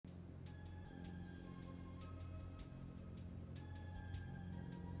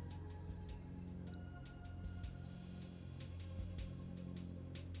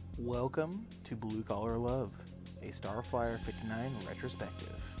Welcome to Blue Collar Love, a Starflyer 59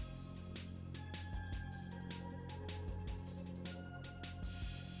 retrospective.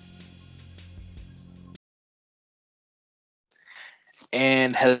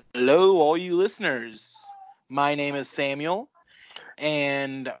 And hello, all you listeners. My name is Samuel,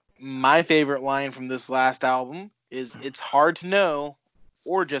 and my favorite line from this last album is "It's hard to know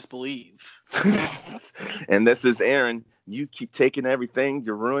or just believe." And this is Aaron. You keep taking everything.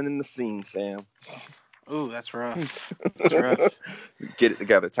 You're ruining the scene, Sam. Ooh, that's rough. That's rough. Get it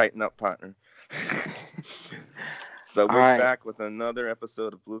together. Tighten up, partner. So we're right. back with another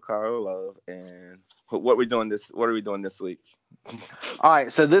episode of Blue Collar Love, and what are we doing this week? All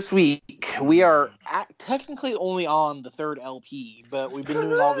right, so this week we are technically only on the third LP, but we've been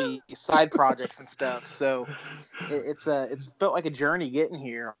doing all the side projects and stuff. So it's felt like a journey getting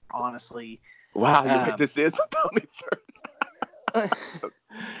here, honestly. Wow, you're right. This is only third.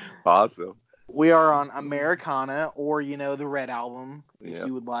 Awesome. We are on Americana, or the Red Album, if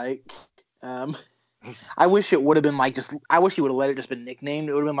you would like. I wish it would have been I wish he would have let it just been nicknamed.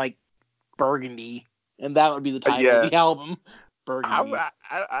 It would have been like Burgundy, and that would be the title of the album. Burgundy.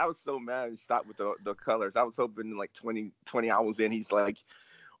 I was so mad he stopped with the colors. I was hoping like 20 hours in, he's like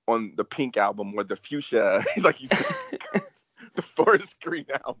on the pink album or the fuchsia. He's the forest green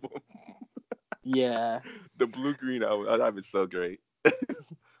album. Yeah. The blue green album. That was so great.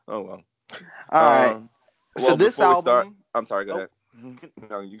 Oh well. All right. So this album. I'm sorry. Go ahead.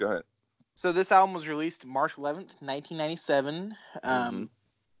 No, you go ahead. So this album was released March 11th, 1997.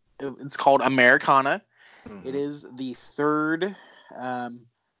 It's called Americana. Mm-hmm. It is the third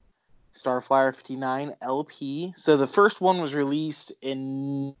Starflyer 59 LP. So the first one was released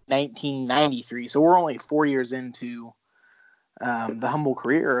in 1993. So we're only 4 years into the humble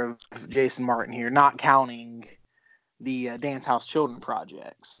career of Jason Martin here, not counting the Dance House Children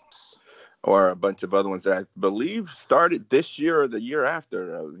projects. Or a bunch of other ones that I believe started this year or the year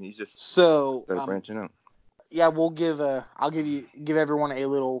after. He's just branching out. Yeah, I'll give everyone a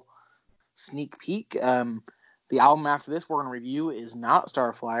little sneak peek. The album after this we're going to review is not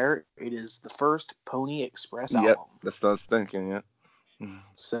Starflyer. It is the first Pony Express album. Yep, that's what I was thinking, yeah.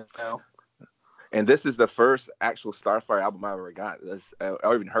 So, and this is the first actual Starflyer album I ever got.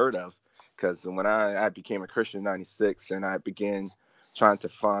 I even heard of, because when I became a Christian in '96 and I began trying to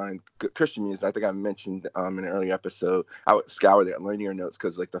find good Christian music, I think I mentioned in an earlier episode, I would scour the linear notes,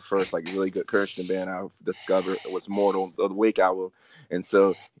 because like the first like really good Christian band I discovered was Mortal, the Wake album. And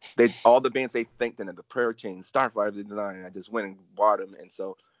so all the bands they thanked in the Prayer Chain, Starflyer, and I just went and bought them. And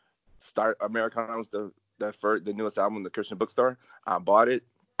so Americana was the newest album in the Christian bookstore. I bought it,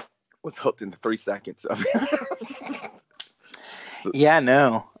 was hooked in 3 seconds of it. Yeah,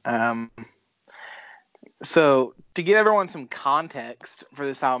 no. So to give everyone some context for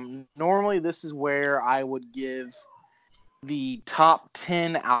this album, normally this is where I would give the top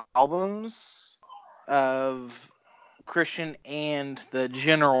 10 albums of Christian and the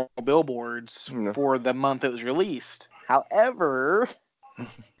general billboards for the month it was released. However,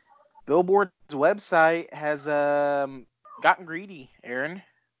 Billboard's website has gotten greedy, Aaron.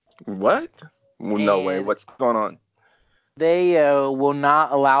 What? Well, no way. What's going on? They will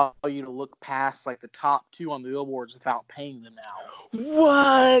not allow you to look past like the top 2 on the billboards without paying them now.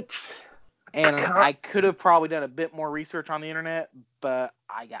 What? And I could have probably done a bit more research on the internet, but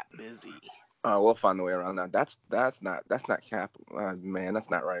I got busy. We'll find a way around that. That's not cap. Man, that's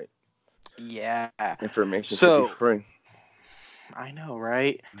not right. Yeah. Information should be free. I know,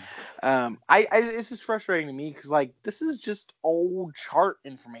 right? It's just frustrating to me because like this is just old chart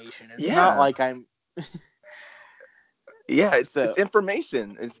information. It's not like I'm. Yeah, it's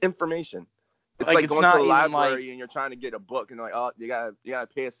information. It's information. It's like going to the library and you're trying to get a book and like, oh, you gotta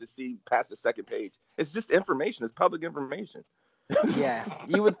pay us to see past the second page. It's just information. It's public information. Yeah,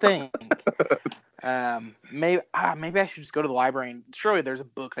 you would think. Maybe I should just go to the library and surely there's a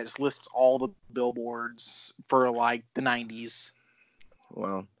book that just lists all the billboards for like the 90s.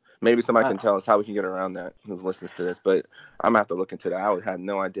 Well, maybe somebody can tell us how we can get around that, who listens to this, but I'm gonna have to look into that. I would have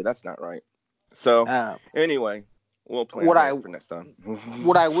no idea. That's not right. So anyway, we'll plan for next time.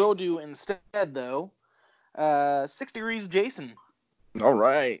 What I will do instead, though, 6 Degrees of Jason. All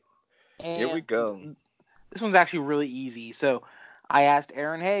right. And here we go. This one's actually really easy. So I asked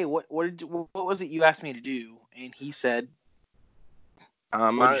Aaron, "Hey, what was it you asked me to do?" And he said,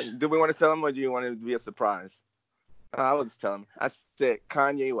 "Do we want to tell him, or do you want it to be a surprise?" I was just telling him. I said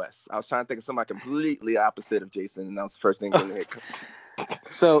Kanye West. I was trying to think of somebody completely opposite of Jason, and that was the first thing in the head.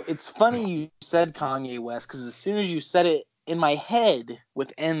 So it's funny you said Kanye West, because as soon as you said it in my head,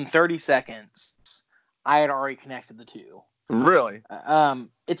 within 30 seconds, I had already connected the two. Really?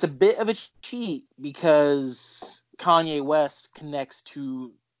 It's a bit of a cheat because Kanye West connects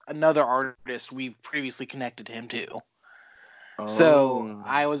to another artist we've previously connected him to. So Oh.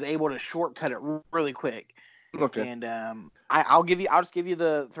 I was able to shortcut it really quick. Okay. And I'll just give you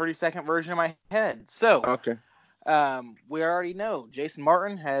the 30-second version in my head. So Okay. we already know Jason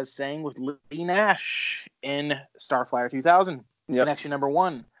Martin has sang with Lee Nash in Starflyer 2000. Yep. Connection number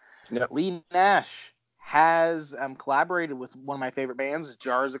 1. Yep. Lee Nash has collaborated with one of my favorite bands,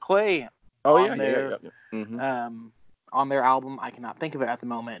 Jars of Clay. Oh, on yeah. their, Yeah. Mm-hmm. On their album. I cannot think of it at the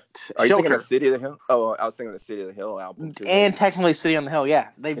moment. Are you thinking Shelter. of City of the Hill? Oh, I was thinking of the City of the Hill album, too. And technically City on the Hill. Yeah,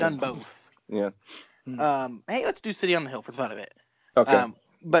 they've done both. Yeah. Hey, let's do City on the Hill for the fun of it. Okay.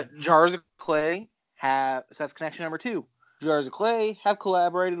 But Jars of Clay so that's connection number 2. Jars of Clay have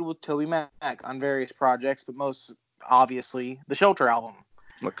collaborated with Toby Mac on various projects, but most obviously the Shelter album.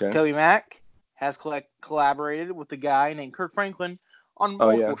 Okay. Toby Mac has collaborated with the guy named Kirk Franklin on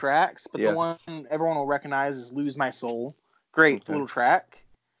multiple tracks, but the one everyone will recognize is Lose My Soul. Great little track.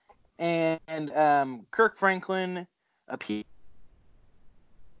 And Kirk Franklin appeared.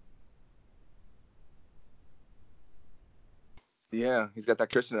 Yeah, he's got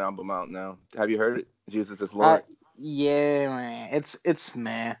that Christian album out now. Have you heard it? Jesus is Lord. Yeah, man. It's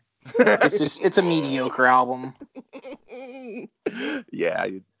meh. It's a mediocre album. Yeah,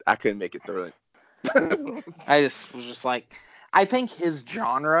 I couldn't make it through it. I was just like, I think his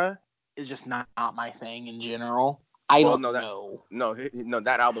genre is just not my thing in general. I don't know. No,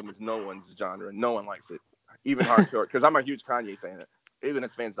 that album is no one's genre. No one likes it, even hardcore. Because I'm a huge Kanye fan. Even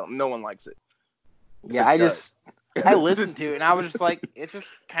his fans don't. No one likes it. I listened to it and I was just like, it's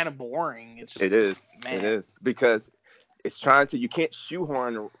just kind of boring. It is because it's trying to. You can't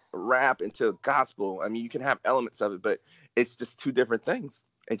shoehorn rap into gospel. I mean, you can have elements of it, but it's just two different things.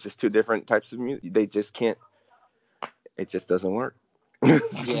 It's just two different types of music. They just can't. It just doesn't work.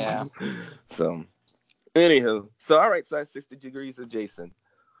 Yeah. So, anywho, all right. So that's 60 Degrees of Jason.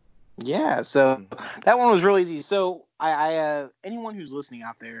 Yeah. So that one was really easy. So I anyone who's listening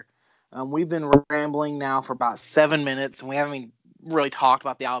out there, we've been rambling now for about 7 minutes, and we haven't even really talked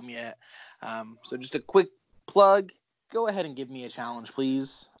about the album yet. So just a quick plug. Go ahead and give me a challenge,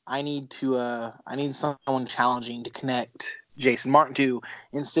 please. I need someone challenging to connect Jason Martin to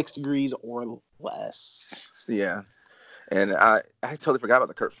in 6 degrees or less. Yeah, and I totally forgot about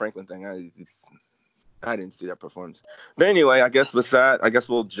the Kirk Franklin thing. I didn't see that performance. But anyway, I guess with that,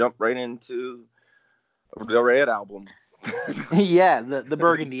 we'll jump right into the Red album. Yeah, the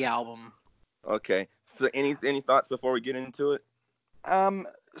Burgundy album. Okay. So any thoughts before we get into it?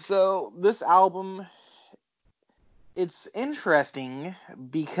 So this album, it's interesting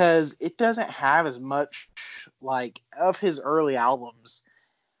because it doesn't have as much like of his early albums.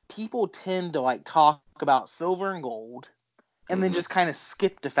 People tend to like talk about Silver and Gold and then just kind of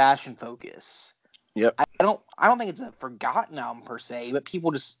skip to Fashion Focus. Yep. I don't think it's a forgotten album per se, but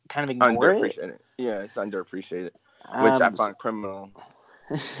people just kind of ignore it. Yeah, it's underappreciated, which I find criminal.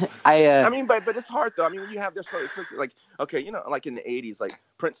 I mean, but it's hard though. I mean, when you have this sort of like, okay, like in the 80s, like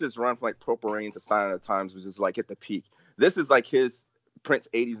Prince's run from like Purple Rain to Sign of the Times was just like at the peak. This is like his Prince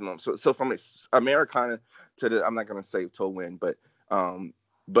 80s moment. So from Americana to the, I'm not gonna say to win, but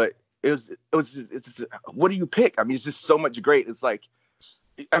it's just, what do you pick? I mean, it's just so much great. It's like,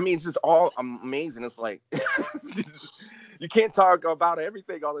 I mean, it's just all amazing. It's like you can't talk about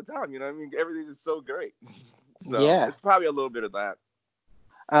everything all the time. You know what I mean? Everything's just so great. So yeah, it's probably a little bit of that.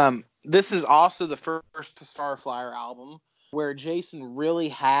 This is also the first Starflyer album where Jason really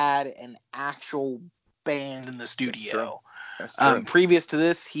had an actual band in the studio. That's true. Previous to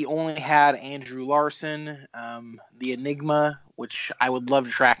this, he only had Andrew Larson, the Enigma, which I would love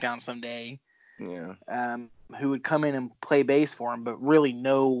to track down someday. Yeah. Who would come in and play bass for him, but really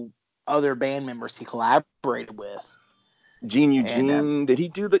no other band members he collaborated with. Gene Eugene, did he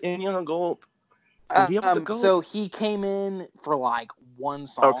do the Indiana Gold? So he came in for like one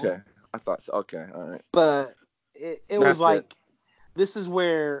song. Okay, I thought so. Okay, all right. But it was like, this is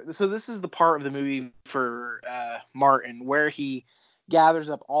the part of the movie for Martin where he gathers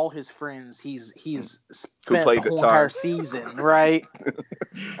up all his friends. He's spent the whole entire season, right?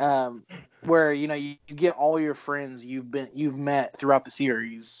 Where you get all your friends you've met throughout the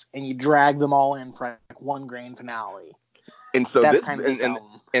series, and you drag them all in for like one grand finale. And so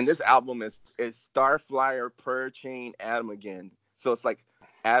this album is Starflyer, Prayer Chain, Adam again. So it's like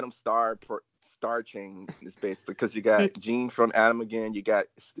Adam Star Chain is basically, because you got Gene from Adam again, you got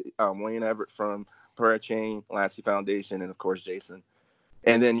Wayne Everett from Prayer Chain, Lassie Foundation, and of course Jason.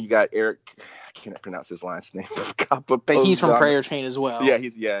 And then you got Eric, I can't pronounce his last name, but he's from Prayer Chain as well. Yeah,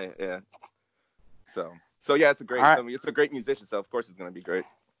 yeah. So So yeah, it's a All great. right. So it's a great musician. So of course it's gonna be great.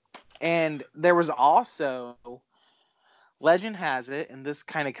 And there was also legend has it, and this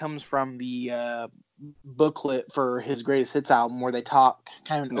kind of comes from the booklet for his greatest hits album, where they talk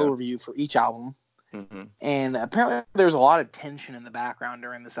kind of an Yeah. overview for each album. Mm-hmm. And apparently, there's a lot of tension in the background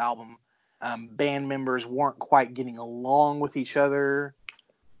during this album. Band members weren't quite getting along with each other,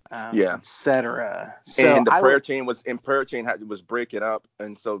 Yeah. etc. So And the prayer chain was was breaking up,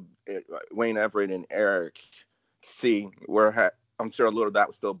 and so Wayne Everett and Eric C I'm sure a little of that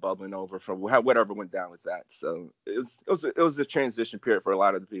was still bubbling over from whatever went down with that. So it was a transition period for a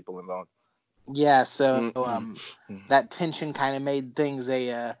lot of the people involved. Yeah, so Mm-hmm. that tension kind of made things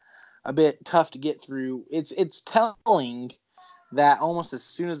a bit tough to get through. It's telling that almost as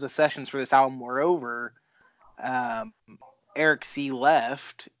soon as the sessions for this album were over, Eric C.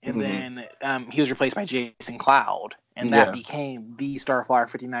 left, and then he was replaced by Jason Cloud, and that became the Starflyer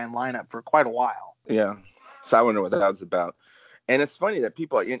 59 lineup for quite a while. Yeah, so I wonder what that was about. And it's funny that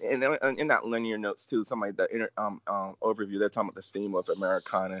people in that linear notes too, somebody that overview, they're talking about the theme of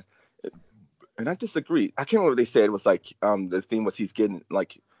Americana, and I disagree. I can't remember what they said. It was like the theme was he's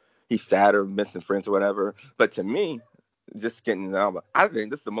sad or missing friends or whatever. But to me, just getting the album, I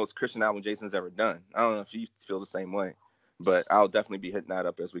think this is the most Christian album Jason's ever done. I don't know if you feel the same way, but I'll definitely be hitting that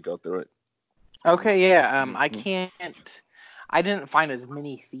up as we go through it. Okay, yeah. I didn't find as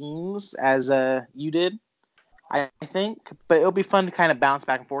many themes as you did, I think, but it'll be fun to kind of bounce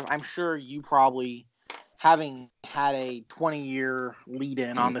back and forth. I'm sure you probably, having had a 20-year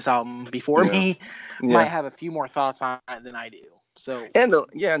lead-in on this album before me, might have a few more thoughts on it than I do. So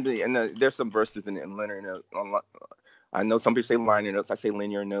there's some verses in linear notes. I know some people say liner notes. I say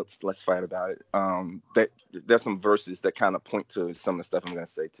linear notes. Let's fight about it. There's some verses that kind of point to some of the stuff I'm going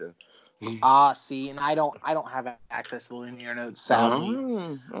to say too. See, and I don't have access to the linear notes, sadly.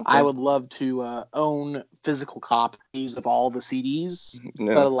 Okay. I would love to own physical copies of all the CDs,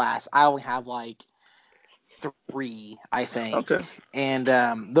 but alas, I only have like 3, I think. Okay.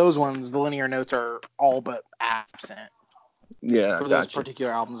 And those ones, the linear notes are all but absent. Yeah, for those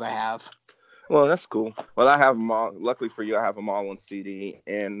particular albums I have. Well, that's cool. Well, I have them all. Luckily for you, I have them all on CD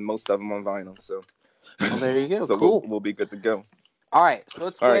and most of them on vinyl. So, well, there you go. So cool. We'll be good to go. All right, so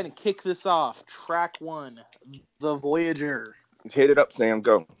let's go ahead and kick this off. Track 1, The Voyager. Hit it up, Sam.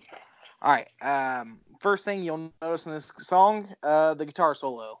 Go. All right. First thing you'll notice in this song, the guitar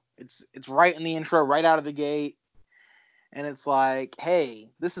solo. It's right in the intro, right out of the gate, and it's like, hey,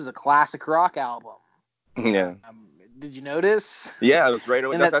 this is a classic rock album. Yeah. Did you notice? Yeah, it was right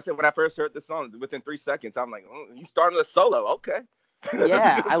away. That's what I said when I first heard the song. Within 3 seconds, I'm like, oh, you starting the solo? Okay.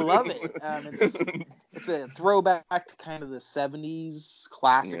 Yeah, I love it. It's a throwback to kind of the 70s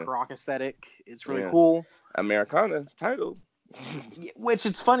classic rock aesthetic. It's really cool. Americana title. Which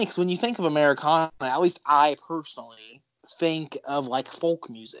it's funny because when you think of Americana, at least I personally think of like folk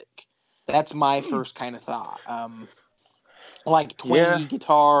music. That's my first kind of thought. Like twangy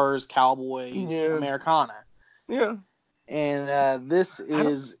guitars, cowboys, Americana. Yeah. And this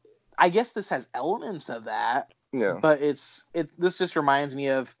is, I guess this has elements of that. Yeah. But this just reminds me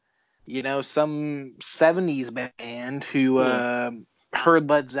of, some 70s band who heard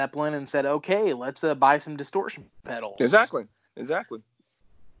Led Zeppelin and said, okay, let's buy some distortion pedals. Exactly.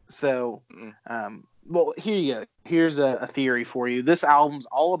 So, well, here you go. Here's a theory for you. This album's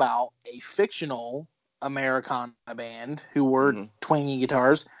all about a fictional Americana band who were twangy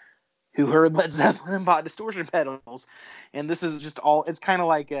guitars who heard Led Zeppelin and bought distortion pedals. And this is just it's kind of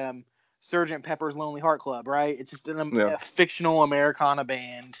like Sgt. Pepper's Lonely Heart Club, right? It's just a fictional Americana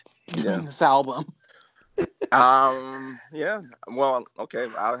band doing this album. Yeah. Well, okay.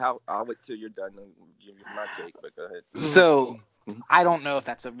 I'll wait till you're done and give you my take, but go ahead. So, I don't know if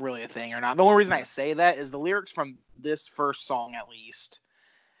that's really a thing or not. The only reason I say that is the lyrics from this first song, at least,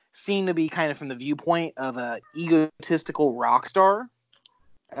 seem to be kind of from the viewpoint of a egotistical rock star.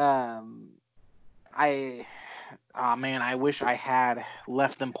 I wish I had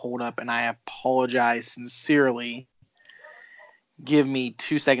left them pulled up, and I apologize sincerely. Give me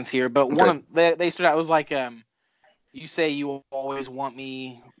 2 seconds here, but they stood out. It was like, you say you always want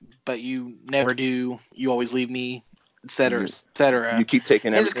me, but you never do. You always leave me, etc., etc. You keep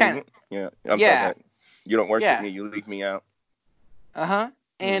taking everything. You don't worship me. You leave me out.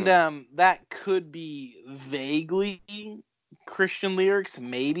 And that could be vaguely Christian lyrics,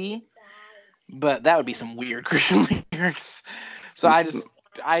 maybe. But that would be some weird Christian lyrics. So I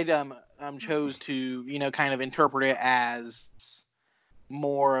chose to, kind of interpret it as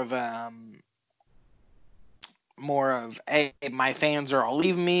more of hey, my fans are all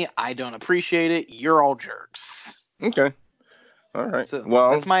leaving me. I don't appreciate it. You're all jerks. Okay. All right. So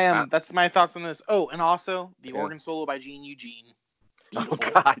Well, that's my thoughts on this. Oh, and also the yeah. organ solo by Gene Eugene. Oh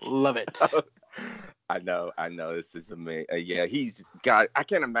Beautiful. God. Love it. I know. This is amazing. Yeah, he's got. I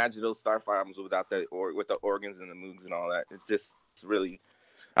can't imagine those Starfire albums without the or with the organs and the moogs and all that. It's just really.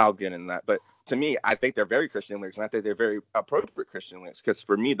 I'll get in that. But to me, I think they're very Christian lyrics, and I think they're very appropriate Christian lyrics. Because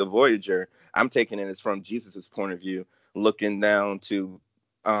for me, the Voyager, I'm taking it as from Jesus's point of view, looking down to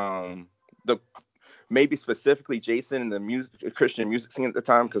the maybe specifically Jason and the music Christian music scene at the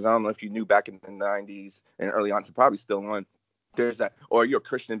time. Because I don't know if you knew back in the '90s and early on, it's probably still on. There's that, or you're a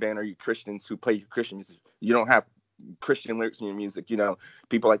Christian band, or you Christians who play Christian music. You don't have Christian lyrics in your music. You know,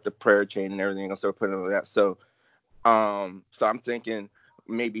 people like the prayer chain and everything else. They're putting on that. So I'm thinking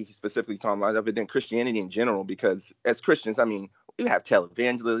maybe he's specifically talking about that, but then Christianity in general, because as Christians, I mean, we have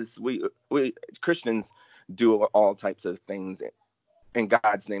televangelists. We Christians do all types of things in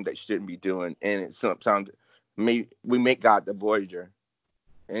God's name that shouldn't be doing, and it sometimes we make God the voyager.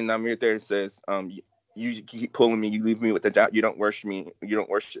 And I'm right there. It says, you keep pulling me, you leave me with the doubt. You don't worship me.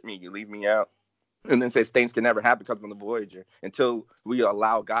 You leave me out. And then says things can never happen because I'm the Voyager. Until we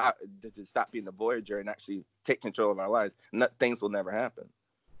allow God to stop being the Voyager and actually take control of our lives, things will never happen.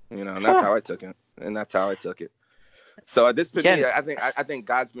 You know, and that's how I took it. So this to me, I think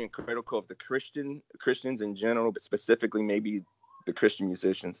God's being critical of the Christians in general, but specifically maybe the Christian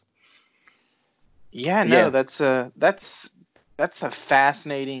musicians. Yeah, no, that's a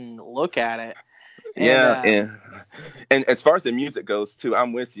fascinating look at it. And as far as the music goes too,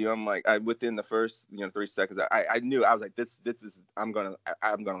 I'm with you. I'm like, within the first 3 seconds, I knew. I was like, this is I'm gonna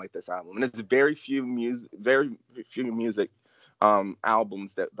like this album. And it's very few music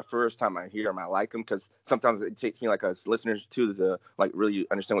albums that the first time I hear them I like them, because sometimes it takes me like a listener to like really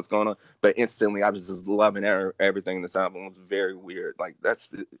understand what's going on, but instantly I was just loving everything in this album. It was very weird. Like I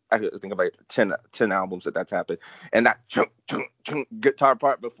think of like 10 albums that's happened, and that chunk, chunk, chunk guitar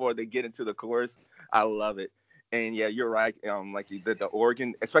part before they get into the chorus, I love it. And yeah, you're right. Like you did the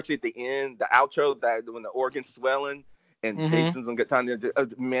organ, especially at the end, the outro, that when the organ's swelling and Jason's on guitar,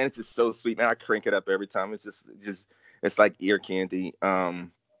 man, it's just so sweet, man. I crank it up every time. It's just it's like ear candy.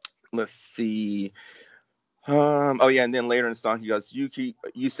 Let's see. Oh yeah, and then later in the song he goes, you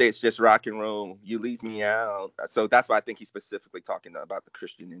say it's just rock and roll, you leave me out. So that's why I think he's specifically talking about the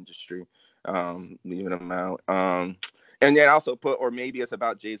Christian industry, leaving them out. And then also or maybe it's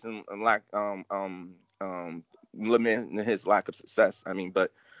about Jason lamenting his lack of success. I mean,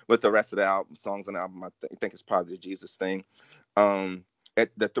 but with the rest of the songs on the album, I think it's probably the Jesus thing. At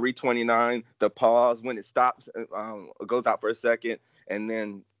the 3:29, the pause when it stops, it goes out for a second, and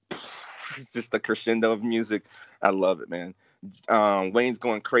then just the crescendo of music. I love it, man. Wayne's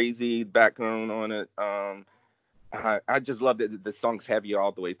going crazy, background on it. I just love that the song's heavy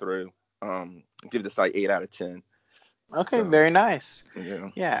all the way through. Give this like 8 out of 10. Okay, so, very nice.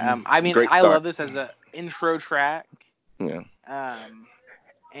 Yeah. I mean, I love this as an intro track. Yeah.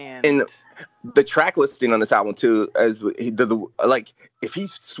 And the track listing on this album too, as like if he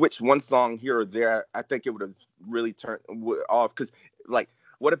switched one song here or there, I think it would have really turned off. Because like,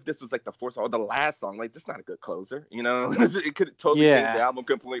 what if this was like the fourth song or the last song? Like, that's not a good closer, you know? It could totally change the album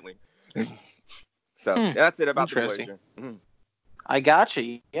completely. So that's it about the Voyager. I got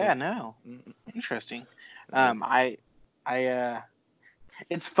you. Yeah, no, interesting.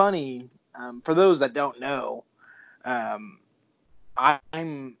 It's funny. For those that don't know,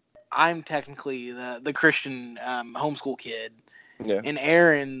 I'm technically the Christian homeschool kid, and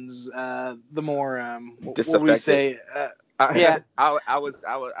Aaron's the more what would we say? I was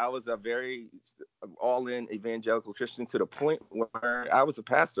a very all-in evangelical Christian to the point where I was a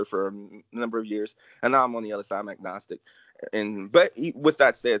pastor for a number of years, and now I'm on the other side. I'm agnostic. But with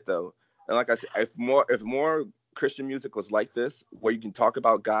that said, though, and like I said, if more Christian music was like this, where you can talk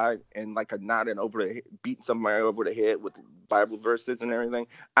about God and like beat somebody over the head with Bible verses and everything,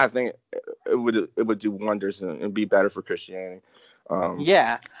 I think it would do wonders and be better for Christianity.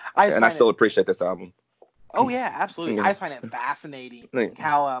 I still appreciate this album. Oh yeah, absolutely. I just find it fascinating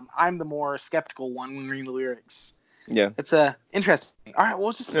how I'm the more skeptical one when reading the lyrics. Yeah, it's interesting. All right, well,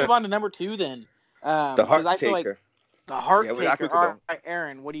 let's just move on to number 2 then. The Heart Taker. Feel like the Heart Taker. All right,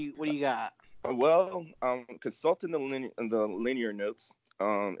 Aaron, what do you got? Well, consulting the linear notes,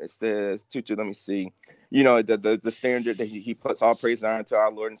 it says, let me see, the standard that he puts all praise and honor to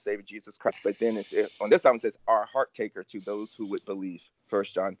our Lord and Savior Jesus Christ. But then on this album it says, our Heart Taker to those who would believe. 1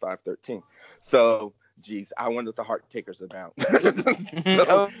 John 5:13. So, geez, I wonder what the Heart Taker's about.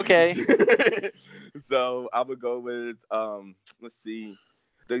 Okay. So I would go with, let's see,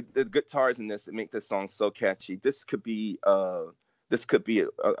 the guitars in this make this song so catchy. This could be a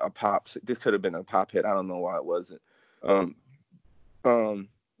pop. This could have been a pop hit. I don't know why it wasn't. Um,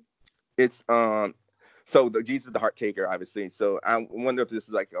 it's so the Jesus the Heart Taker, obviously. So I wonder if this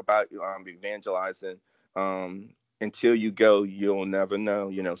is like about evangelizing. Until you go, you'll never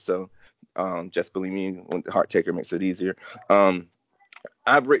know. So just believe me, when the Heart Taker makes it easier.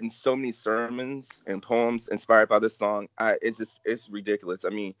 I've written so many sermons and poems inspired by this song. It's ridiculous. I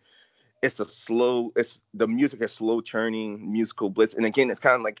mean, it's the music is slow churning musical bliss, and again, it's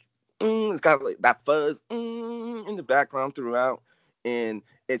kind of like it's got like that fuzz in the background throughout, and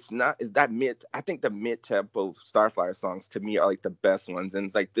it's that mid. I think the mid tempo Starflyer songs to me are like the best ones,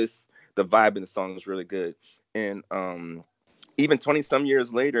 and like this, the vibe in the song is really good, and even 20 some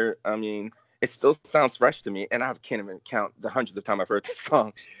years later, I mean, it still sounds fresh to me, and I can't even count the hundreds of times I've heard this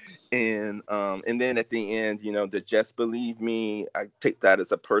song. And then at the end, the just believe me, I take that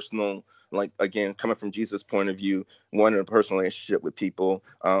as a personal, like, again, coming from Jesus' point of view, wanting a personal relationship with people,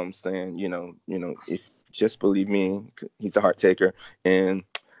 saying, if just believe me, he's a heart taker. And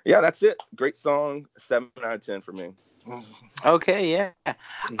yeah, that's it. Great song. 7 out of 10 for me. Okay, yeah.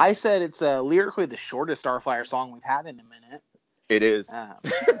 I said it's lyrically the shortest Starflyer song we've had in a minute. It is.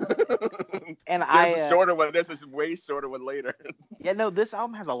 And there's a shorter one. There's a way shorter one later. Yeah, no, this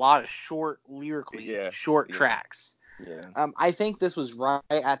album has a lot of short tracks. Yeah. I think this was right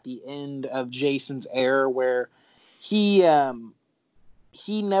at the end of Jason's era where he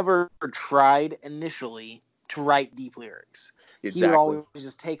never tried initially to write deep lyrics. Exactly. He would always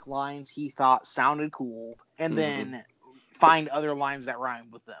just take lines he thought sounded cool and then find other lines that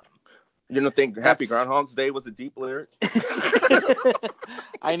rhymed with them. You don't think Happy Groundhog's Day was a deep lyric?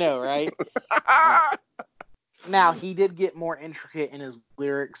 I know, right? Now, he did get more intricate in his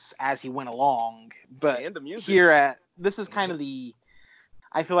lyrics as he went along, but and the music. This is kind of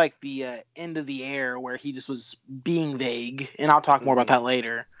I feel like the end of the era where he just was being vague, and I'll talk more about that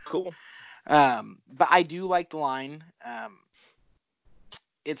later. Cool. But I do like the line,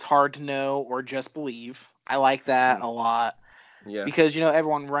 it's hard to know or just believe. I like that a lot. Yeah. Because,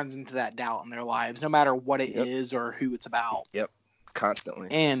 everyone runs into that doubt in their lives, no matter what it is or who it's about. Yep. Constantly.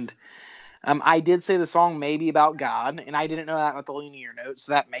 And I did say the song may be about God, and I didn't know that with the linear notes,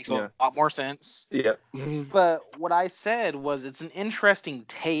 so that makes a lot more sense. Yeah. But what I said was it's an interesting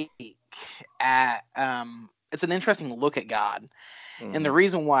take at, it's an interesting look at God. And the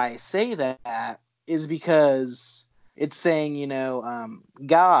reason why I say that is because it's saying,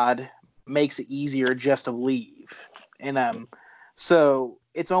 God makes it easier just to believe. And so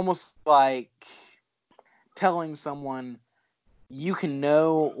it's almost like telling someone you can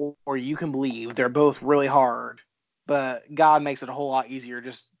know or you can believe. They're both really hard, but God makes it a whole lot easier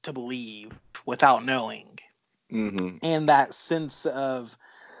just to believe without knowing. And that sense of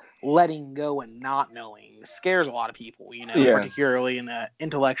letting go and not knowing scares a lot of people, particularly in the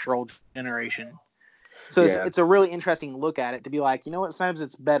intellectual generation. So it's a really interesting look at it to be like, sometimes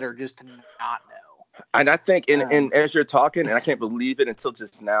it's better just to not know. And I think, and as you're talking, and I can't believe it until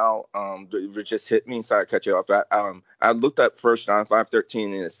just now, it just hit me. Sorry to cut you off. I looked up 1 John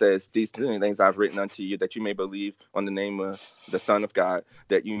 5:13, and it says, "These things I've written unto you, that you may believe on the name of the Son of God,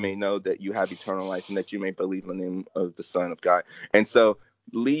 that you may know that you have eternal life, and that you may believe in the name of the Son of God." And so,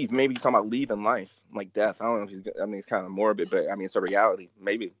 maybe you're talking about leaving life, like death. I don't know. It's kind of morbid, but it's a reality.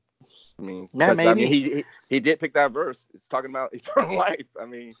 Maybe. Maybe. He did pick that verse. It's talking about eternal life.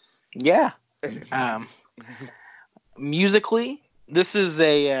 Yeah. Musically, this is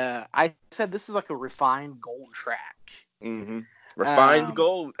I said this is like a refined gold track. Refined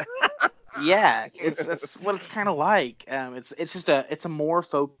gold. Yeah, that's what it's kind of like. It's a more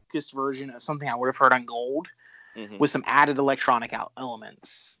focused version of something I would have heard on Gold, with some added electronic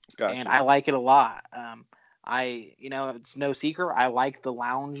elements. Gotcha. And I like it a lot. It's no secret, I like the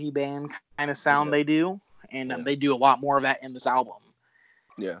loungy band kind of sound they do, and they do a lot more of that in this album.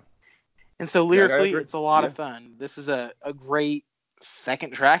 Yeah. And so lyrically, it's a lot of fun. This is a great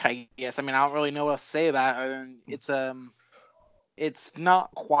second track, I guess. I don't really know what else to say about it. It's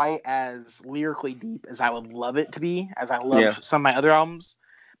not quite as lyrically deep as I would love it to be, as I love some of my other albums.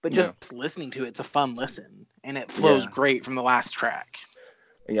 But just listening to it's a fun listen, and it flows great from the last track.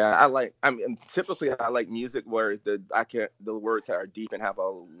 Yeah, typically I like music where the words are deep and have a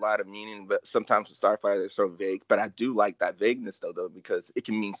lot of meaning, but sometimes with Starflyer they're so vague. But I do like that vagueness though, because it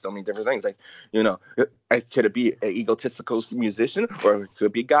can mean so many different things. Like, could it be an egotistical musician, or it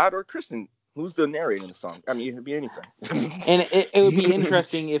could be God or a Christian? Who's the narrator in the song? It could be anything. And it would be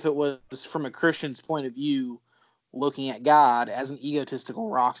interesting if it was from a Christian's point of view, looking at God as an egotistical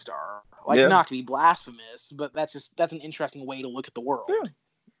rock star. Not to be blasphemous, but that's an interesting way to look at the world. Yeah.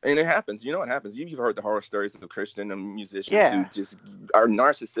 And it happens. What happens? You've heard the horror stories of Christian and musicians who just are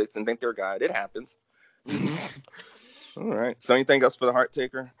narcissists and think they're God. It happens. All right. So anything else for the Heart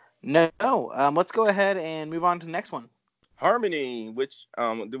Taker? No. Let's go ahead and move on to the next one. Harmony, which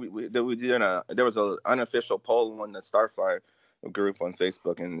there was an unofficial poll on the Starfire group on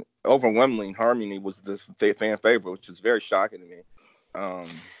Facebook, and overwhelmingly Harmony was the fan favorite, which is very shocking to me.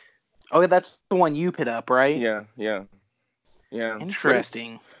 Okay, that's the one you put up, right? Yeah.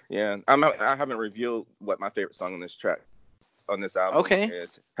 Interesting. I haven't revealed what my favorite song on this album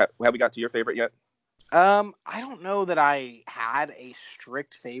is. Have we got to your favorite yet? I don't know that I had a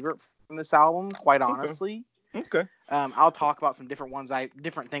strict favorite from this album, quite honestly. Okay. I'll talk about some different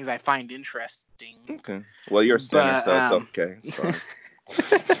things I find interesting. Okay. Well, you're a sinner, so it's okay. It's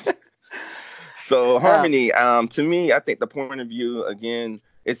fine. So Harmony, to me, I think the point of view again,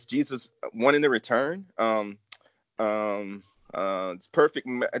 it's Jesus wanting to return. It's perfect.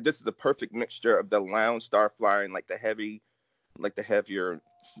 This is the perfect mixture of the lounge Starflyer and like the heavier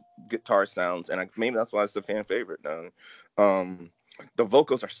guitar sounds, and maybe that's why it's a fan favorite. The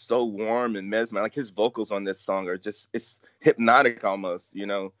vocals are so warm and mesmerizing. Like his vocals on this song are it's hypnotic almost,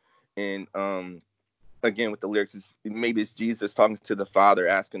 And again with the lyrics, maybe it's Jesus talking to the Father,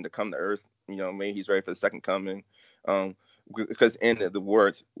 asking to come to earth. Maybe he's ready for the second coming. Because in the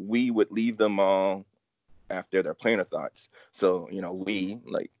words, we would leave them all after their planar thoughts. So we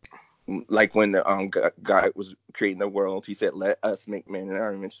like when the God was creating the world, he said, "Let us make man in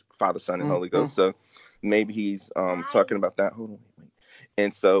our image, Father, Son, and Holy Ghost." So maybe he's talking about that. Hold on, wait.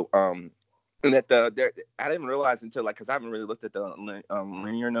 And so and that I didn't realize until because I haven't really looked at the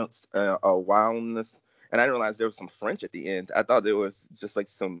linear notes a while on this, and I didn't realize there was some French at the end. I thought there was just like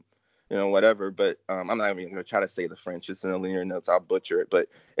some whatever, but I'm not even gonna try to say the French. It's in the linear notes. I'll butcher it, but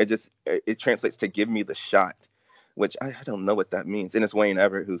it translates to "give me the shot," which I don't know what that means. And it's Wayne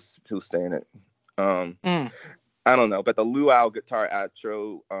Everett who's saying it. I don't know, but the luau guitar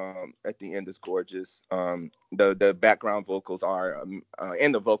outro at the end is gorgeous. The background vocals are,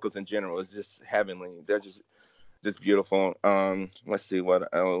 and the vocals in general is just heavenly. They're just beautiful. Let's see what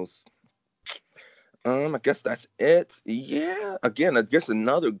else. I guess that's it. Yeah. Again, I guess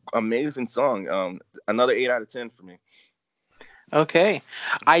another amazing song. Another 8 out of 10 for me. Okay.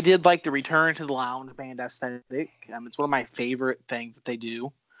 I did like the return to the lounge band aesthetic. It's one of my favorite things that they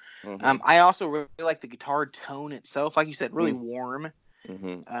do. Mm-hmm. I also really like the guitar tone itself. Like you said, really warm.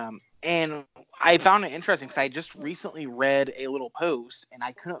 Mm-hmm. And I found it interesting because I just recently read a little post and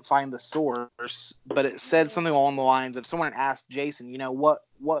I couldn't find the source, but it said something along the lines of someone asked Jason, what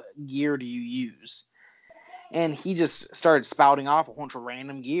gear do you use? And he just started spouting off a bunch of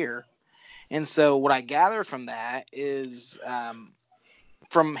random gear. And so what I gathered from that is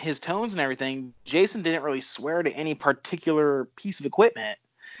from his tones and everything, Jason didn't really swear to any particular piece of equipment.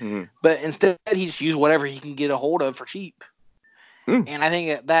 Mm-hmm. But instead, he just used whatever he can get a hold of for cheap. And I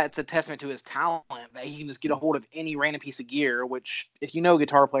think that's a testament to his talent, that he can just get a hold of any random piece of gear, which, if you know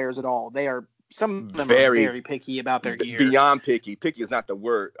guitar players at all, some of them are very picky about their gear. Beyond picky. Picky is not the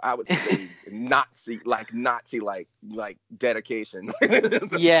word. I would say Nazi dedication.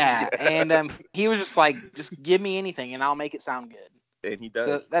 Yeah. And he was just like, just give me anything and I'll make it sound good. And he does.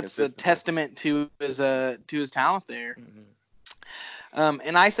 So that's a testament to his talent there. Mm-hmm.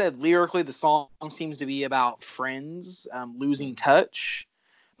 And I said lyrically, the song seems to be about friends losing touch,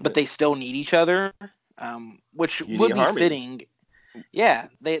 but they still need each other, which would be harmony. Fitting. Yeah,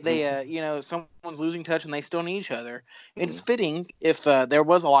 they someone's losing touch and they still need each other. It's fitting if there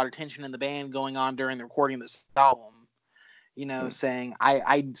was a lot of tension in the band going on during the recording of this album. Saying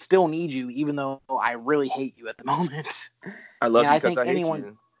I still need you, even though I really hate you at the moment. I love you because I hate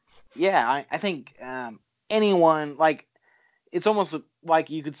you. Yeah, I think anyone it's almost like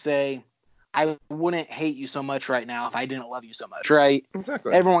you could say, I wouldn't hate you so much right now if I didn't love you so much, right?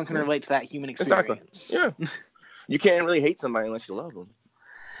 Exactly. Everyone can relate to that human experience. Exactly. Yeah. You can't really hate somebody unless you love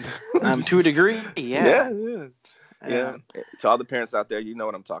them. To a degree, yeah. Yeah. To all the parents out there, you know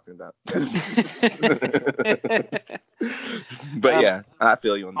what I'm talking about. But yeah, I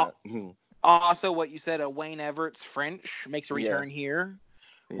feel you on that. Also, what you said, Wayne Everett's French makes a return here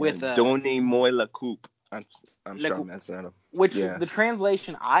with Donnez-moi la coupe. I'm sure I'm messing that up. Which the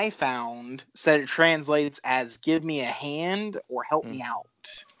translation I found said it translates as "give me a hand" or "help me out."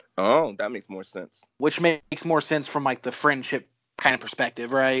 Oh, that makes more sense. Which makes more sense from the friendship kind of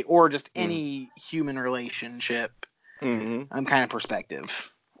perspective, right? Or just any human relationship kind of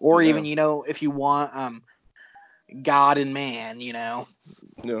perspective. Or even, if you want God and man,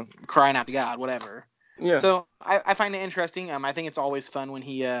 crying out to God, whatever. Yeah. So I find it interesting. I think it's always fun when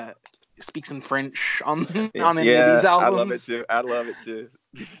he speaks in French on any of these albums. I love it too.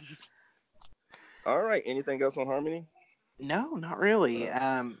 All right. Anything else on Harmony? No, not really.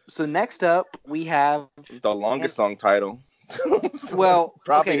 So next up we have The longest song title. well,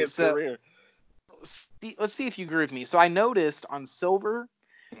 Probably okay, his so career. let's see if you agree with me. So I noticed on Silver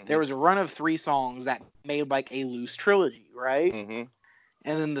there was a run of 3 songs that made like a loose trilogy, right? Mm-hmm.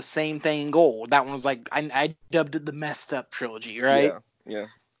 And then the same thing in Gold. That one was like I dubbed it the messed up trilogy, right? Yeah.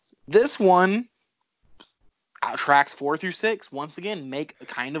 This one, tracks 4 through 6, once again make a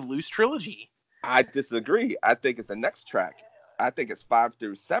kind of loose trilogy. I disagree. I think it's the next track. I think it's 5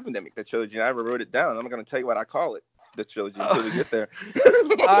 through 7 that make the trilogy. I never wrote it down. I'm going to tell you what I call it, the trilogy, until we get there.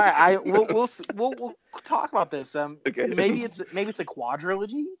 All right, we'll talk about this. Okay. Maybe it's a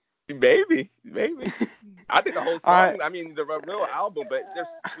quadrilogy. Maybe. I think the whole song. Right. I mean, the real album, but there's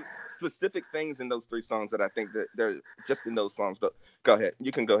specific things in those 3 songs that I think that they're just in those songs. But go ahead.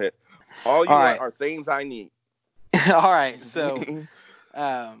 You can go ahead. All you want are things I need. All right. So,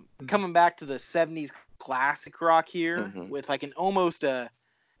 coming back to the 70s classic rock here with like an almost a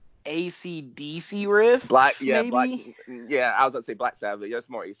AC/DC riff. Maybe? I was going to say Black Sabbath. Yeah, it's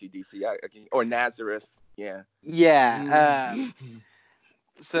more AC/DC. Or Nazareth. Yeah. Yeah.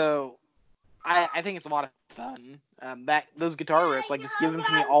 So I think it's a lot of fun. Those guitar riffs, like, just give them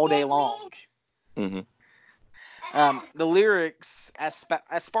to me all day long. The lyrics, as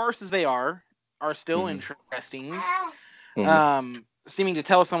sparse as they are still interesting. Seeming to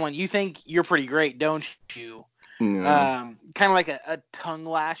tell someone, you think you're pretty great, don't you? Kind of like a tongue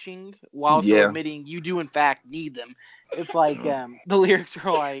lashing, while also admitting you do in fact need them. It's like the lyrics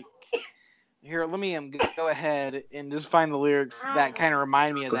are like, here, let me go ahead and just find the lyrics that kind of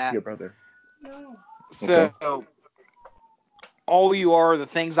remind me of that. Your brother. So, all you are the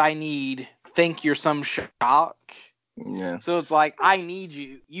things I need. Think you're some shock. Yeah. So it's like, I need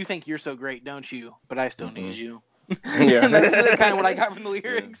you. You think you're so great, don't you? But I still need you. Yeah. And that's kind of what I got from the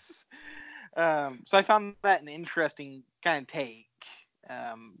lyrics. So I found that an interesting kind of take.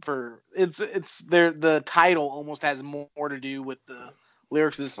 The title almost has more to do with the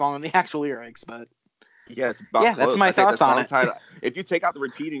lyrics of the song than the actual lyrics, but yes, that's my thoughts on it. Title, if you take out the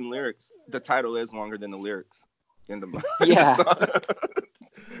repeating lyrics, the title is longer than the lyrics in the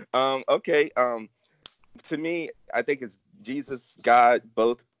song. Okay. To me, I think it's Jesus, God,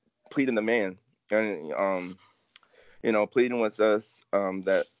 both pleading the man, and pleading with us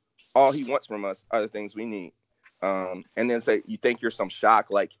that all he wants from us are the things we need. And then say, you think you're some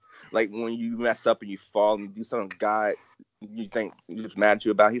shock, like when you mess up and you fall and you do something God you think he's mad at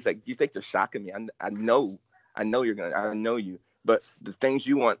you about. He's like, you think you're shocking me? I know you. But the things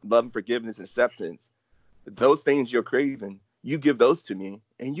you want, love and forgiveness and acceptance, those things you're craving, you give those to me,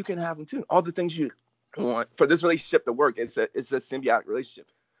 and you can have them too. All the things you want for this relationship to work, it's a symbiotic relationship.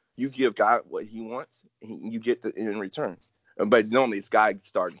 You give God what he wants, and you get in return. But normally it's God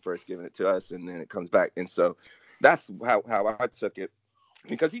starting first, giving it to us, and then it comes back. And so that's how I took it,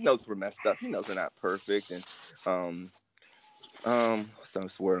 because he knows we're messed up. He knows we're not perfect. And what's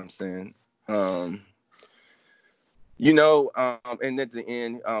that word I'm saying? And at the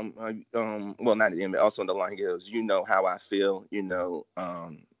end, well, not at the end, but also in the line goes, you know how I feel,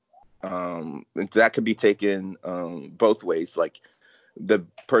 that could be taken both ways. Like the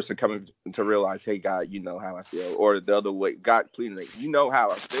person coming to realize, hey, God, you know how I feel, or the other way, God pleading, like, you know how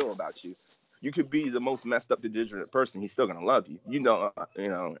I feel about you. You could be the most messed up, degenerate person. He's still going to love you,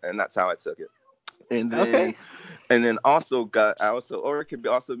 and that's how I took it. And then, and then also God, or it could be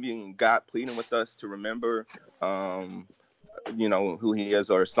also being God pleading with us to remember, who he is,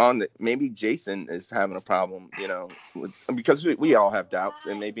 or a song that maybe Jason is having a problem, because we all have doubts,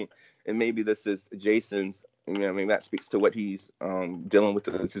 and maybe this is Jason's, maybe that speaks to what he's dealing with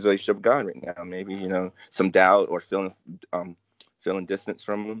his relationship with God right now. Maybe, some doubt or feeling distance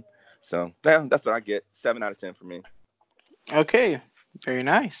from him. So that's what I get. 7 out of 10 for me. Okay, very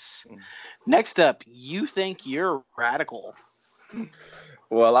nice. Next up, you think you're radical.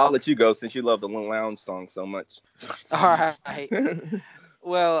 Well, I'll let you go since you love the lounge song so much. All right.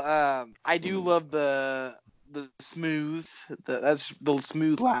 Well, I do love the smooth, that's the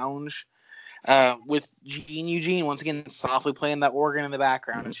smooth lounge. With Gene Eugene once again softly playing that organ in the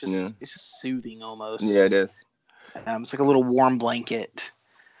background. It's just soothing almost. Yeah, it is. It's like a little warm blanket.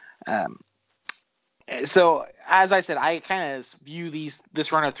 So as I said, I kind of view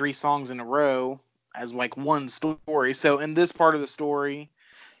this run of 3 songs in a row as like one story. So in this part of the story,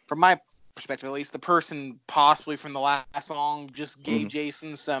 from my perspective at least, the person possibly from the last song just gave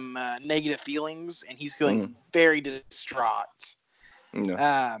Jason some negative feelings, and he's feeling very distraught.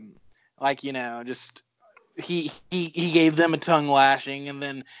 Just he gave them a tongue lashing, and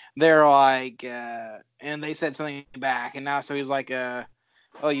then they're like, and they said something back, and now so he's like,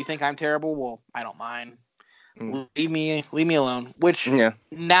 oh, you think I'm terrible? Well, I don't mind. Mm. Leave me alone. Which Yeah.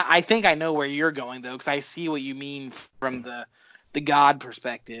 now I think I know where you're going though, because I see what you mean from the God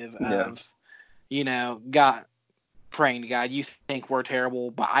perspective Yeah. of, God praying to God. You think we're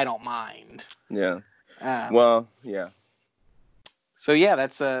terrible, but I don't mind. Yeah. Um, Well, yeah. So yeah,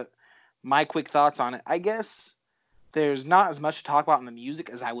 that's my quick thoughts on it. I guess there's not as much to talk about in the music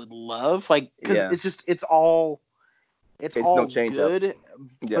as I would love, like because Yeah. it's all It's no change up. good,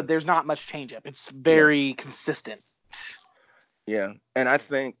 Yeah. but there's not much change up. It's Yeah. very consistent. Yeah. And I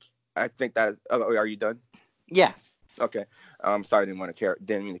think that. Oh, are you done? Yeah. Okay. Sorry, didn't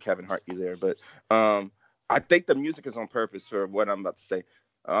mean to Kevin Hart you there, but I think the music is on purpose for what I'm about to say.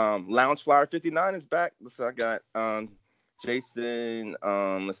 Lounge Flyer 59 is back. So I got Jason.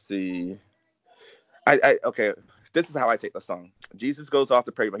 Let's see. Okay. This is how I take the song. Jesus goes off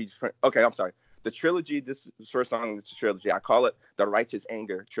to pray, but okay. I'm sorry. The trilogy. This first song is the trilogy. I call it the Righteous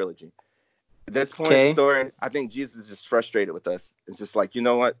Anger trilogy. At this point in the story, I think Jesus is just frustrated with us. It's just like, you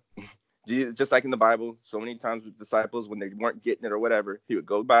know what? Just like in the Bible, so many times with disciples, when they weren't getting it or whatever, he would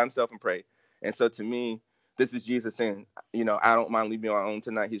go by himself and pray. And so to me, this is Jesus saying, I don't mind leaving you on my own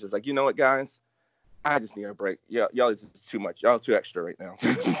tonight. He's just like, you know what, guys? I just need a break. Y'all is just too much. Y'all too extra right now.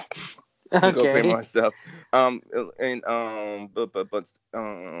 Go pray myself. And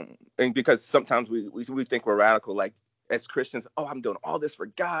because sometimes we think we're radical, like as Christians, oh, I'm doing all this for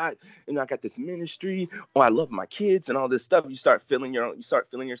God, and I got this ministry. Oh, I love my kids and all this stuff. You start feeling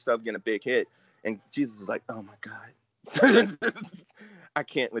yourself getting a big hit, and Jesus is like, oh my God, I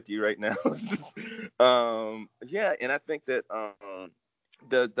can't with you right now. Yeah, and I think that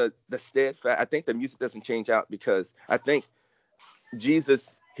the steadfast. I think the music doesn't change out because I think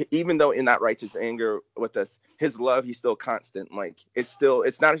Jesus, even though in that righteous anger with us, his love, he's still constant. Like it's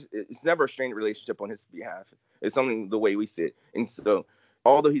never a strained relationship on his behalf. It's only the way we see it. And so,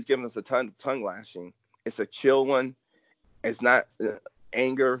 although he's given us a tongue lashing, it's a chill one. It's not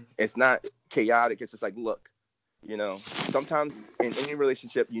anger. It's not chaotic. It's just like, look, sometimes in any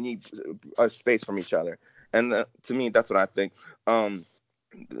relationship, you need a space from each other. And to me, that's what I think.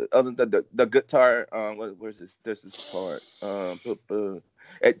 Other than the guitar, where's this? There's this part.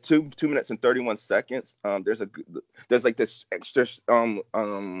 At 2 minutes and 31 seconds, there's like this extra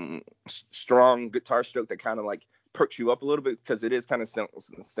strong guitar stroke that kind of like perks you up a little bit because it is kind of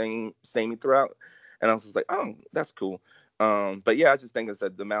samey throughout. And I was just like, oh, that's cool. But yeah, I just think it's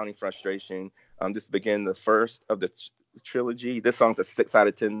the mounting frustration. This begin the first of the trilogy. This song's a 6 out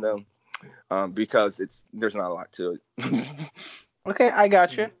of 10 though, because there's not a lot to it. Okay, I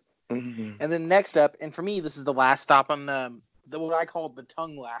got you. Mm-hmm. And then next up, and for me, this is the last stop on what I call the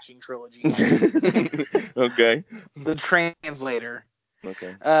tongue lashing trilogy. Okay. The Translator.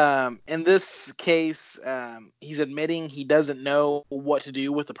 Okay. In this case, he's admitting he doesn't know what to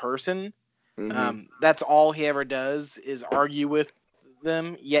do with the person. Mm-hmm. That's all he ever does is argue with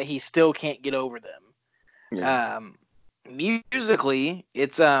them, yet he still can't get over them. Yeah. Musically,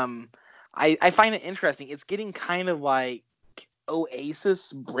 it's I find it interesting. It's getting kind of like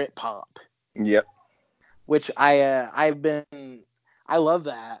Oasis Britpop. Yep. Which I love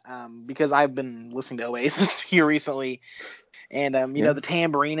that because I've been listening to Oasis here recently, and the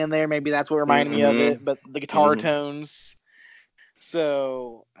tambourine in there, maybe that's what reminded me of it, but the guitar tones.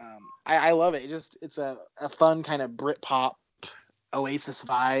 So I love it. It's a fun kind of Britpop Oasis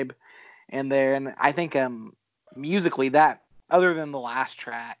vibe in there, and I think musically, that other than the last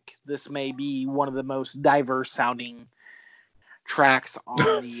track, this may be one of the most diverse sounding tracks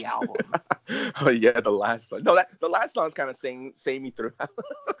on the album. Oh yeah, the last song. No, the last song's kind of samey throughout.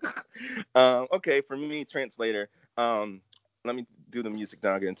 Okay, for me, Translator. Let me do the music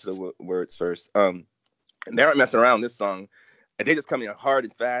now. I'll get into the words first. They aren't messing around this song. They just come in hard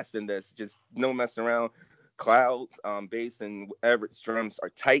and fast, and there's just no messing around. Clouds, bass, and Everett's drums are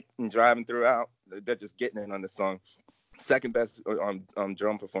tight and driving throughout. They're just getting it on this song. Second best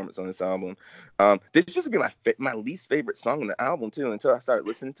drum performance on this album. This used to be my least favorite song on the album too, until I started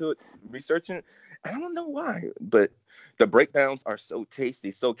listening to it, researching it. I don't know why, but the breakdowns are so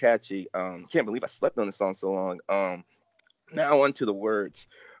tasty, so catchy. Can't believe I slept on this song so long. Now on to the words.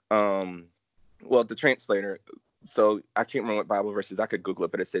 Well, the translator. So I can't remember what Bible verses. I could Google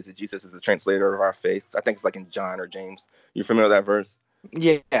it, but it says that Jesus is the translator of our faith. I think it's like in John or James. You familiar with that verse?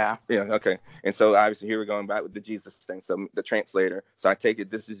 Yeah. Yeah, okay. And so obviously here we're going back with the Jesus thing. So the translator. So I take it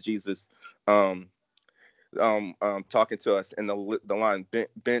this is Jesus talking to us, and the line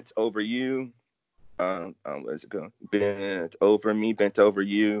bent over you. Where's it going? Bent over me, bent over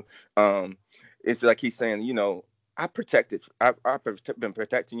you. It's like he's saying, I've been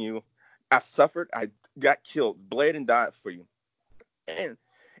protecting you. I suffered, I got killed, bled and died for you. And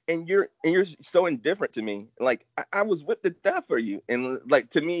and you're so indifferent to me. Like I was whipped to death for you, and like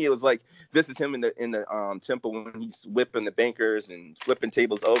to me it was like this is him in the temple when he's whipping the bankers and flipping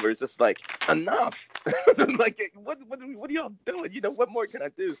tables over. It's just like enough. Like what are y'all doing? You know, what more can I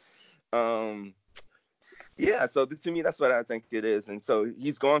do? Yeah, so to me that's what I think it is. And so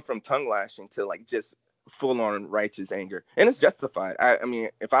he's gone from tongue lashing to like just full on righteous anger, and it's justified. I mean,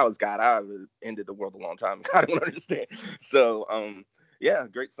 if I was God, I would have ended the world a long time ago. I don't understand. So yeah,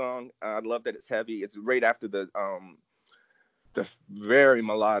 great song. I love that it's heavy. It's right after the very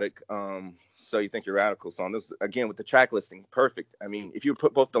melodic So You Think You're Radical song. This again with the track listing, perfect. I mean, if you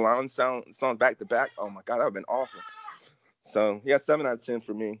put both the Lounge song back to back, oh my god, that would have been awesome. So yeah, 7 out of 10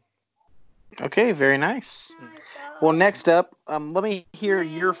 for me. Okay, very nice. Well, next up, let me hear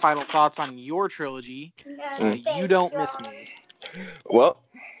your final thoughts on your trilogy. You Don't Miss Me. Well,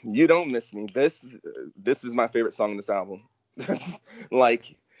 You Don't Miss Me. This is my favorite song in this album.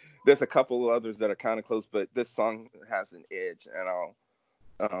 Like, there's a couple of others that are kind of close, but this song has an edge, and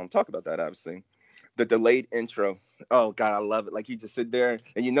I'll talk about that, obviously. The delayed intro. Oh, God, I love it. Like, you just sit there,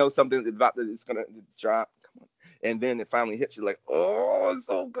 and you know something about that is going to drop. Come on. And then it finally hits you like, oh, it's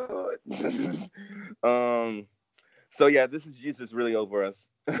so good. So, yeah, this is Jesus really over us.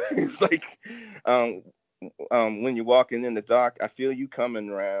 It's like when you're walking in the dark, I feel you coming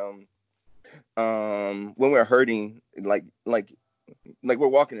around. When we're hurting, like we're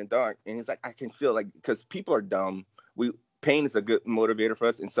walking in the dark, and it's like I can feel like because people are dumb. Pain is a good motivator for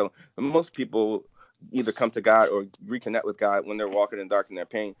us, and so most people either come to God or reconnect with God when they're walking in the dark in their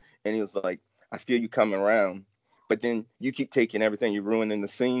pain. And he was like, I feel you coming around, but then you keep taking everything, you're ruining the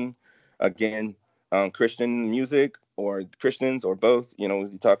scene. Again, Christian music or Christians or both, you know,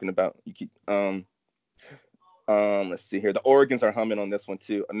 what you're talking about. You keep let's see here. The organs are humming on this one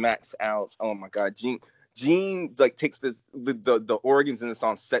too. Max out. Oh my God, Gene like takes this the organs in the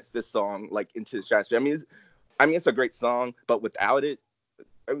song, sets this song like into the stratosphere. I mean it's a great song, but without it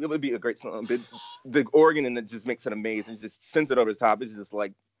would be a great song. But the organ in it just makes it amazing. It just sends it over the top. It's just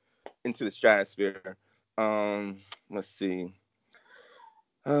like into the stratosphere. Let's see.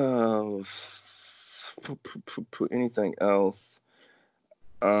 Oh, anything else?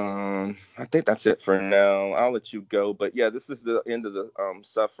 I think that's it for now. I'll let you go. But yeah, this is the end of the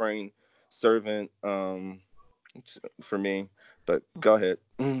suffering servant for me. But go ahead.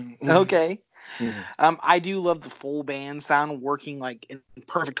 Okay. I do love the full band sound working like in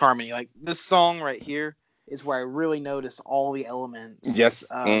perfect harmony. Like this song right here is where I really notice all the elements. Yes.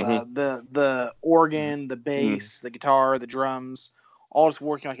 The organ, the bass, the guitar, the drums, all just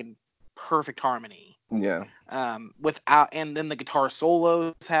working like in perfect harmony. Yeah. And then the guitar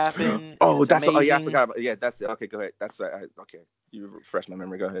solos happen. Oh, that's amazing. Oh yeah, I forgot about. Yeah, that's it. Okay, go ahead. That's right. Okay, you refresh my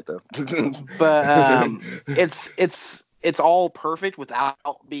memory. Go ahead though. But it's all perfect without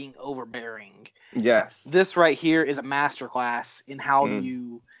being overbearing. Yes. This right here is a masterclass in how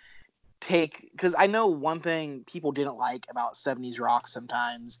you take, because I know one thing people didn't like about 70s rock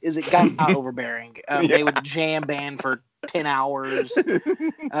sometimes is it got overbearing. They would jam band for 10 hours.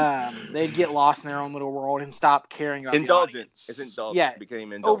 They'd get lost in their own little world and stop caring about the audience. It's indulgent. Yeah,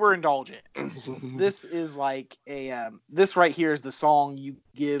 became indulgent. Overindulgent. This is like this right here is the song you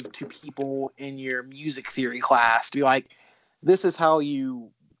give to people in your music theory class to be like, this is how you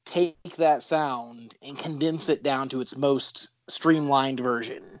take that sound and condense it down to its most streamlined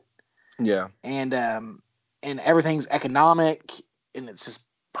version. Yeah. And everything's economic and it's just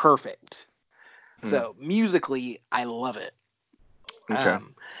perfect. So musically, I love it. Okay.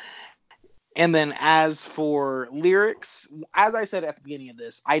 And then as for lyrics, as I said at the beginning of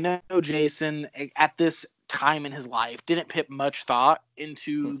this, I know Jason at this time in his life didn't put much thought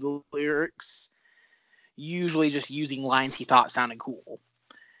into the lyrics, usually just using lines he thought sounded cool.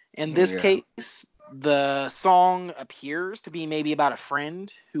 In this case, the song appears to be maybe about a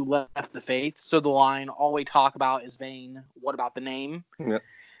friend who left the faith. So the line, all we talk about is vain. What about the name? Yeah.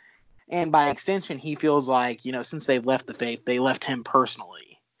 And by extension, he feels like, since they've left the faith, they left him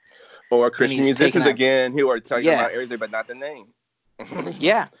personally. Or Christian musicians again who are talking about everything but not the name.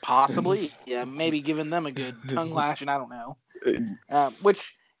 Yeah, possibly. Yeah, maybe giving them a good tongue lashing. I don't know.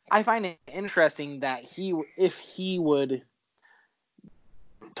 Which I find it interesting that if he would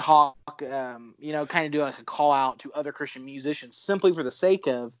talk, kind of do like a call out to other Christian musicians simply for the sake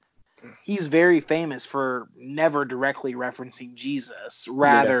of, he's very famous for never directly referencing Jesus,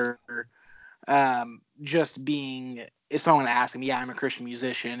 rather just being, if someone asks him, I'm a Christian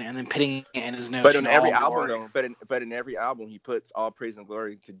musician, and then putting it in his notes. But in every album, though, but in every album, he puts all praise and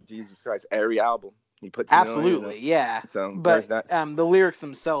glory to Jesus Christ. Every album, He puts it on, Absolutely, yeah. So there's But that. the lyrics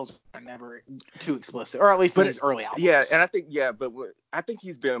themselves are never too explicit, or at least in these early albums. Yeah, and I think I think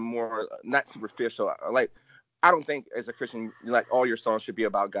he's been more not superficial. Like I don't think as a Christian, like all your songs should be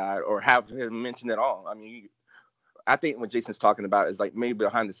about God or have him mentioned at all. I mean, I think what Jason's talking about is like maybe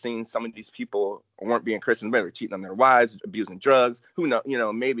behind the scenes, some of these people weren't being Christians, maybe cheating on their wives, abusing drugs. Who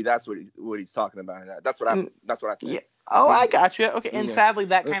know? Maybe that's what he's talking about. That's what I think. Yeah. Oh, I got you. Okay, and Yeah. sadly,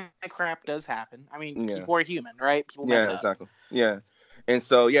 that kind of crap does happen. I mean, Yeah. people are human, right? People mess up. Exactly. Yeah, and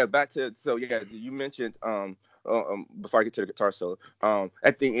so back to you mentioned before I get to the guitar solo,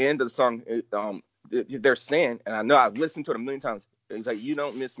 at the end of the song, they're saying, and I know I've listened to it a million times. It's like, you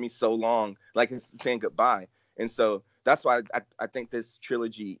don't miss me so long, like it's saying goodbye. And so that's why I think this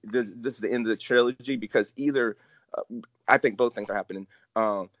trilogy, this is the end of the trilogy, because either I think both things are happening.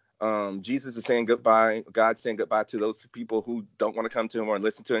 Jesus is saying goodbye, God's saying goodbye to those people who don't want to come to him or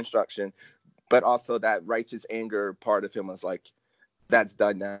listen to instruction, but also that righteous anger part of him was like, that's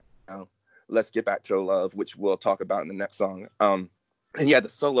done now. Let's get back to love, which we'll talk about in the next song. And yeah, the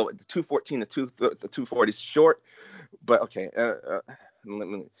solo, the 214 to the 240 is short, but okay.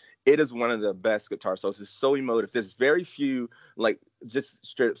 It is one of the best guitar solos. It's so emotive. There's very few like just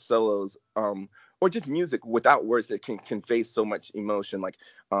straight up solos, or just music without words that can convey so much emotion. Like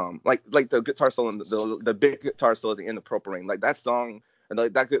the guitar solo, the big guitar solo at the end of Purple Rain. Like that song, and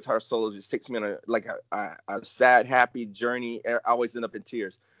like that guitar solo just takes me on a sad, happy journey. I always end up in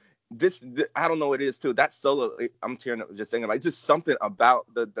tears. I don't know what it is too. That solo, I'm tearing up just saying, like, just something about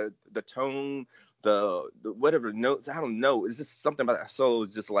the tone, the whatever notes. I don't know. It's just something about that solo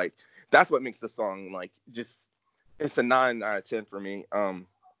is just like, that's what makes the song like just. It's a 9 out of 10 for me. I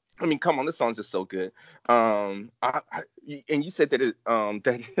mean, come on, this song's just so good. And you said that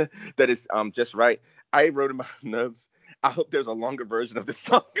that is just right. I wrote in my notes, I hope there's a longer version of this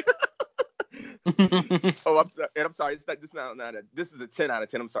song. Oh, I'm sorry. This is a 10 out of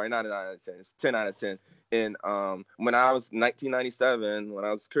 10. I'm sorry, not a 9 out of 10. It's 10 out of 10. And when I was 1997, when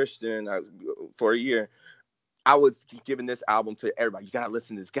I was Christian, for a year, I was giving this album to everybody. You gotta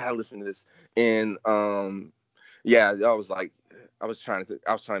listen to this. Gotta listen to this. And yeah, I was trying to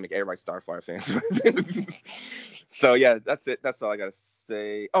make everybody Starfire fans. So yeah, that's it. That's all I gotta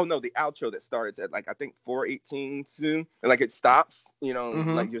say. Oh no, the outro that starts at like I think 4:18 soon, and like it stops.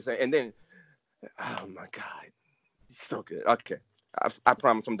 Like you're saying, and then. Oh my God, it's so good. Okay, I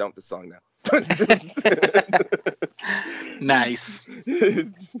promise I'm done with the song now. Nice.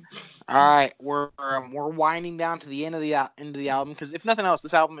 All right, we're winding down to the end of the album, because if nothing else,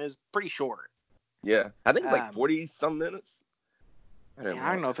 this album is pretty short. Yeah, I think it's like 40 some minutes. I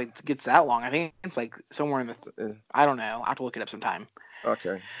don't know if it gets that long. I think it's like somewhere in the. I don't know. I have to look it up sometime.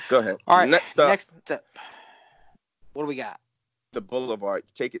 Okay, go ahead. All right, next up. What do we got? The Boulevard.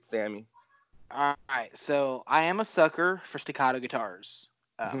 Take it, Sammy. All right, so I am a sucker for staccato guitars.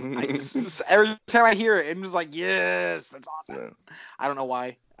 I just every time I hear it, I'm just like, yes, that's awesome. Yeah. I don't know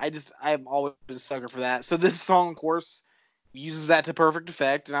why. I'm always a sucker for that. So this song, of course, uses that to perfect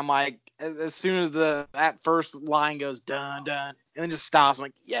effect, and I'm like, as soon as that first line goes dun dun, and then just stops, I'm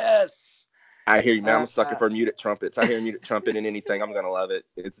like, yes. I hear you, man. I'm a sucker for muted trumpets. I hear muted trumpet in anything, I'm gonna love it.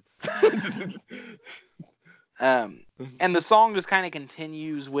 It's. And the song just kind of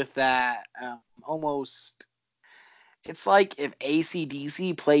continues with that almost. It's like if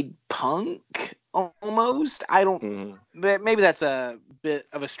AC/DC played punk almost. I don't. Mm-hmm. Maybe that's a bit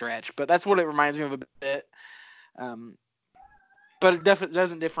of a stretch, but that's what it reminds me of a bit. But it definitely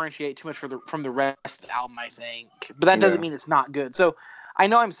doesn't differentiate too much from the rest of the album, I think. But that doesn't mean it's not good. So I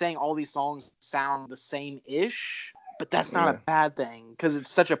know I'm saying all these songs sound the same-ish, but that's not a bad thing because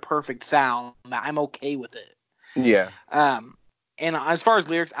it's such a perfect sound that I'm okay with it. Yeah. And as far as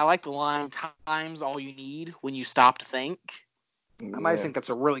lyrics, I like the line, "Time's all you need when you stop to think." I might think that's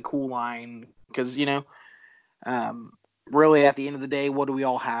a really cool line because, really at the end of the day, what do we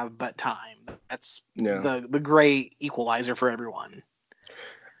all have but time? That's the great equalizer for everyone.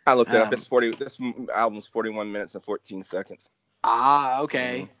 I looked it up. This album's 41 minutes and 14 seconds. Ah,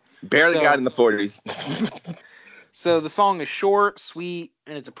 okay. Barely got in the 40s. So the song is short, sweet,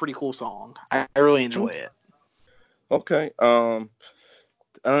 and it's a pretty cool song. I really enjoy it. Okay. So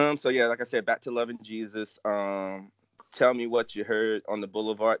yeah, like I said, back to Loving Jesus. Tell me what you heard on the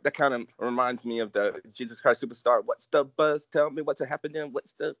Boulevard. That kind of reminds me of the Jesus Christ Superstar. What's the buzz? Tell me what's happening.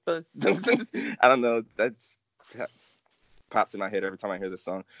 What's the buzz? I don't know. That's pops in my head every time I hear this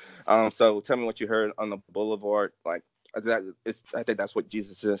song. So tell me what you heard on the Boulevard. Like I think that's what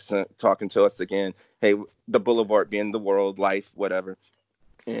Jesus is talking to us again. Hey, the Boulevard being the world, life, whatever.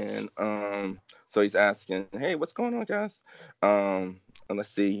 And so he's asking, hey, what's going on, guys? And let's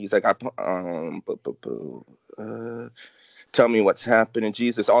see. He's like, tell me what's happening.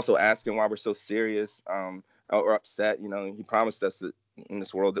 Jesus also asking why we're so serious or upset. You know, he promised us that in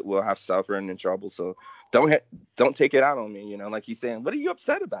this world that we'll have suffering and trouble. So don't take it out on me. You know, like he's saying, what are you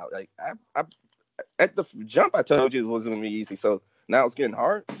upset about? Like I at the jump, I told you it wasn't gonna be easy. So now it's getting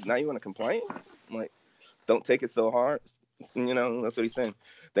hard. Now you want to complain? I'm like, don't take it so hard. You know, that's what he's saying.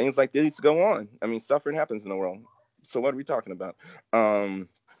 Things like this go on. I mean, suffering happens in the world. So what are we talking about?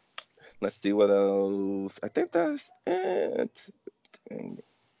 Let's see what else. I think that's it.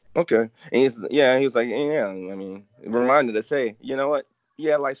 Okay. And he was like, yeah, I mean, it reminded us, hey, you know what?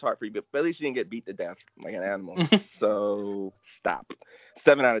 Yeah, life's hard for you, but at least you didn't get beat to death like an animal. So stop.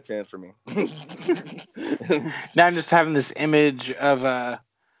 7 out of 10 for me. Now I'm just having this image of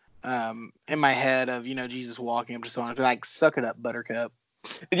in my head of, you know, Jesus walking up to someone and be like, suck it up, Buttercup.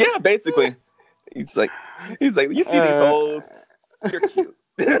 Yeah, basically. He's like, you see these holes? You're cute.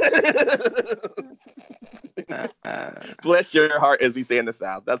 Bless your heart, as we say in the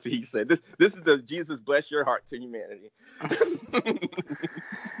South. That's what he said. This is the Jesus bless your heart to humanity.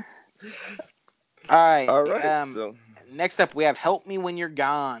 All right. So next up we have Help Me When You're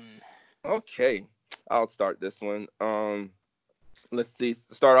Gone. Okay, I'll start this one. Let's see.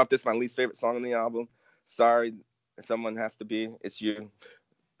 Start off. This is my least favorite song on the album. Sorry, someone has to be. It's you.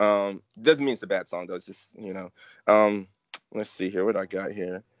 Doesn't mean it's a bad song though. It's just, you know. Let's see here. What I got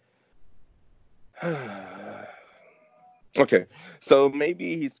here. Okay, so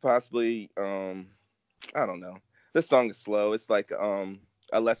maybe he's possibly. I don't know. This song is slow. It's like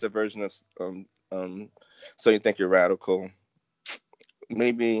a lesser version of So You Think You're Radical.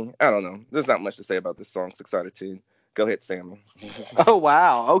 Maybe, I don't know. There's not much to say about this song. 6 out of 10. Go ahead, Samuel. Oh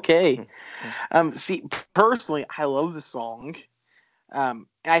wow. Okay. See, personally, I love this song. And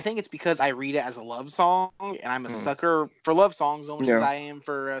I think it's because I read it as a love song, and I'm a sucker for love songs, almost as I am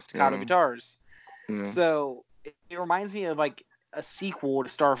for staccato guitars. So it reminds me of like a sequel to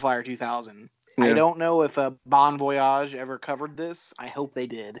Starflyer 2000. I don't know if Bon Voyage ever covered this. I hope they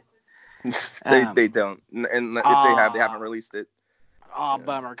did. They don't, and if they have, they haven't released it.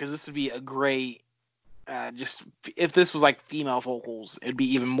 Bummer, because this would be a great. Just if this was like female vocals, it'd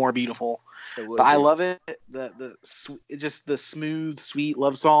be even more beautiful. But I love it. Just the smooth, sweet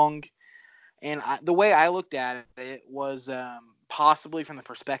love song, and the way I looked at it was possibly from the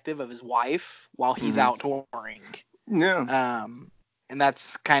perspective of his wife while he's out touring. Yeah. And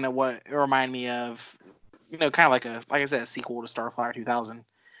that's kind of what it reminded me of. You know, kind of like I said, a sequel to Starflyer 2000.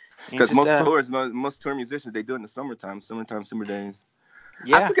 Because most tour musicians, they do it in the summer days.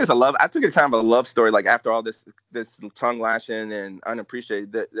 Yeah. I took it as a love story. Like after all this tongue lashing and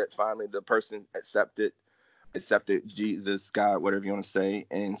unappreciated, that finally the person accepted Jesus, God, whatever you want to say.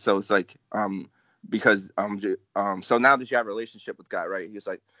 And so it's like, because so now that you have a relationship with God, right? He's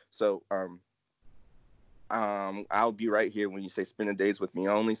like, so I'll be right here when you say spend the days with me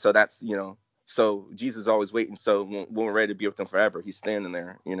only. So that's, you know, so Jesus is always waiting. So when we're ready to be with him forever, he's standing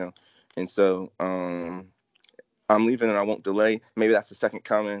there, you know. And so I'm leaving and I won't delay. Maybe that's the second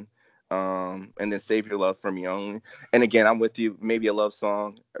coming. And then save your love for me only. And again, I'm with you. Maybe a love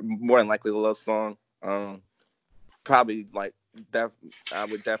song, more than likely a love song. Probably like that. I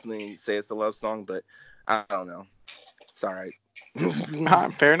would definitely say it's a love song, but I don't know. It's all right.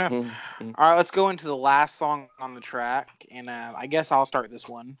 Fair enough. All right, let's go into the last song on the track, and I guess I'll start this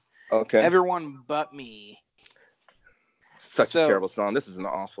one. Okay. Everyone But Me. Such a terrible song. This is an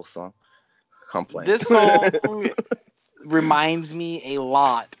awful song. Complaint. This song reminds me a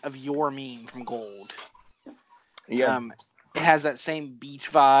lot of Your Meme from Gold. Yeah. It has that same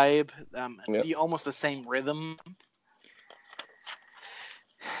beach vibe, almost the same rhythm.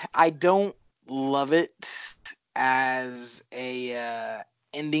 I don't love it as a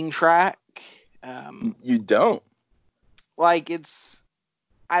ending track. You don't? Like it's.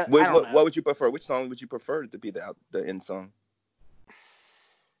 I don't know. What would you prefer? Which song would you prefer to be the end song?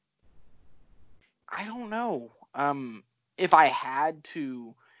 I don't know. If I had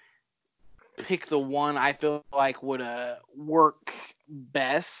to pick the one I feel like would work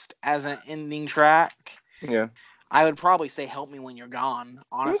best as an ending track, I would probably say "Help Me When You're Gone."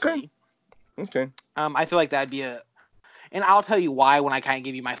 Honestly, okay. I feel like that'd be and I'll tell you why when I kind of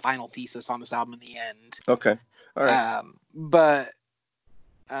give you my final thesis on this album in the end. Okay, all right. But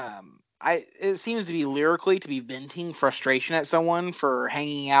it seems to be lyrically to be venting frustration at someone for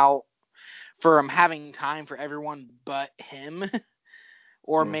hanging out. For having time for everyone but him.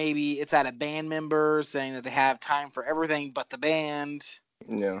 Or maybe it's at a band member saying that they have time for everything but the band.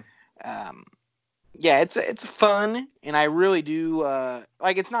 Yeah. It's fun, and I really do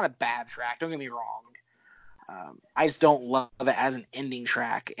like. It's not a bad track. Don't get me wrong. I just don't love it as an ending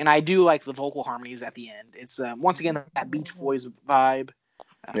track. And I do like the vocal harmonies at the end. It's once again that Beach Boys vibe.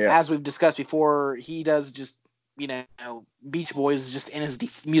 Yeah. As we've discussed before, he does just, Beach Boys is just in his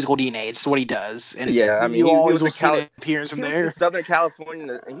musical DNA. It's what he does. And Yeah, I mean, you he always was will in see an appearance from he was there. in Southern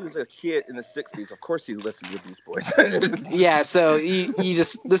California, and he was a kid in the '60s. Of course, he listened to the Beach Boys. Yeah, so he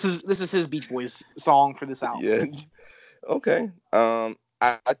just this is his Beach Boys song for this album. Yeah. Okay.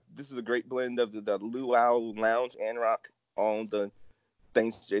 This is a great blend of the luau, lounge, and rock. All the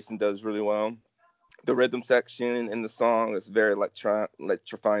things Jason does really well. The rhythm section in the song is very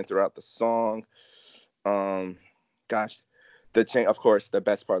electrifying throughout the song. Gosh, the change. Of course, the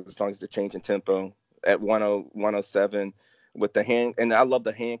best part of the song is the change in tempo at 107 with the hand, and I love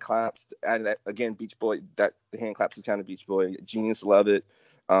the hand claps. And that, again, Beach Boy. That the hand claps is kind of Beach Boy. Genius, love it.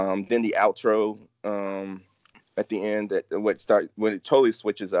 Then the outro. At the end, when it totally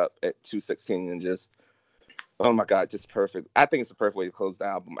switches up at 2:16 and just, oh my god, just perfect. I think it's the perfect way to close the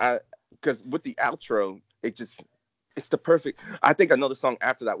album. Because with the outro, it's the perfect. I think another song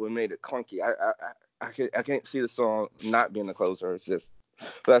after that would have made it clunky. I can't see the song not being the closer. It's just,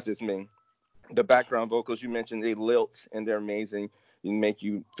 so that's just me. The background vocals you mentioned, they lilt and they're amazing. You make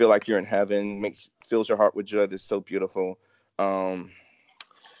you feel like you're in heaven. Fills your heart with joy. They're so beautiful.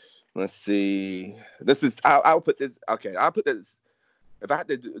 Let's see. I'll put this. Okay, I'll put this. If I had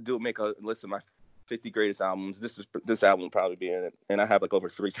to make a list of my 50 greatest albums, this album would probably be in it. And I have like over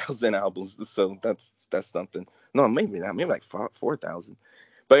 3,000 albums, so that's something. No, maybe not. Maybe like 4,000.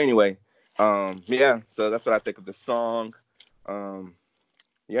 But anyway, yeah. So that's what I think of the song.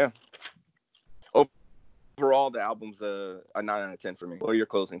 Yeah. Overall, the album's a 9 out of 10 for me. What are your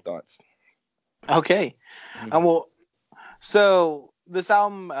closing thoughts? Okay. So this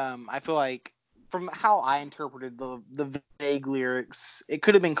album, I feel like, from how I interpreted the vague lyrics, it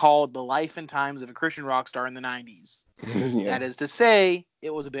could have been called "The Life and Times of a Christian Rock Star in the '90s." Yeah. That is to say,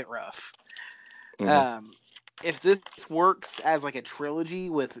 it was a bit rough. Mm-hmm. If this works as like a trilogy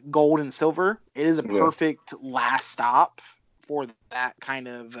with gold and silver, it is a perfect last stop for that kind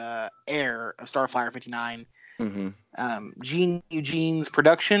of air of Starflyer 59. Mm-hmm. Gene Eugene's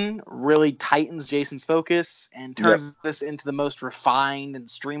production really tightens Jason's focus and turns this into the most refined and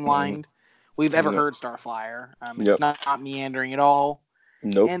streamlined we've ever heard Starflyer. It's not meandering at all.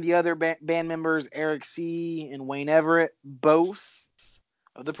 Nope. And the other band members, Eric C. and Wayne Everett, both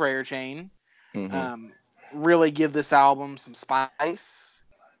of the Prayer Chain, really give this album some spice.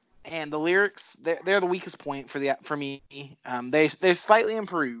 And the lyrics, they're the weakest point for me. They're slightly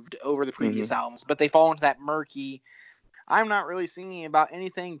improved over the previous albums, but they fall into that murky, I'm not really singing about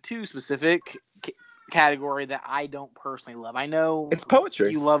anything too specific category that I don't personally love. I know it's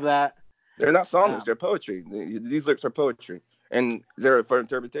poetry. You love that. They're not songs, they're poetry. These lyrics are poetry, and they're for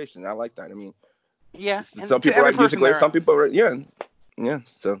interpretation. I like that. I mean, yeah. Some people write music lyrics, some people write, yeah.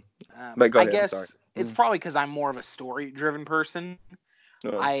 So, I guess it's probably because I'm more of a story-driven person.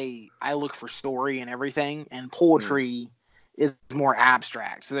 I look for story in everything, and poetry is more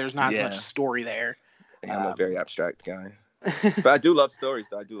abstract, so there's not as much story there. Yeah, I'm a very abstract guy, but I do love stories.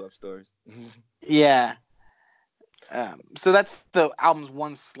 Yeah. So that's the album's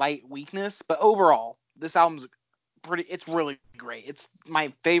one slight weakness, but overall, this album's it's really great. It's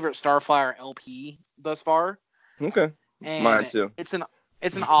my favorite Starflyer LP thus far. Okay. And mine too. It's an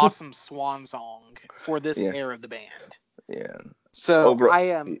awesome swan song for this era of the band. Yeah. So overall,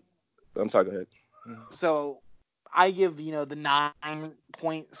 I'm sorry, go ahead. So I give, the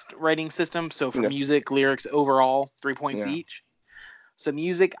 9-point rating system. So for music, lyrics, overall, 3 points each. So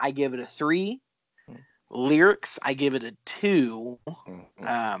music, I give it a 3. Lyrics, I give it a 2.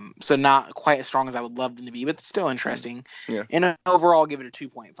 So not quite as strong as I would love them to be, but still interesting. Yeah. And overall, give it a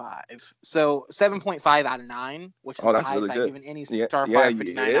 2.5. So 7.5 out of 9, which is the highest I've given any Starflyer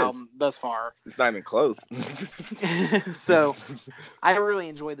 59 album thus far. It's not even close. So I really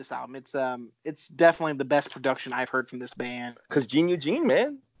enjoyed this album. It's definitely the best production I've heard from this band. Because Gene Eugene,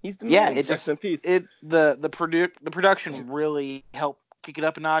 man, he's the man. It just the production really helped kick it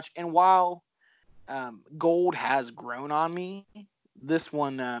up a notch. And while Gold has grown on me, this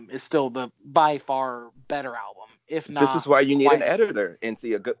one is still the by far better album. If not, this is why you need an editor and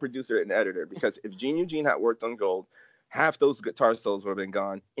see a good producer and editor. Because if Gene Eugene had worked on Gold, half those guitar solos would have been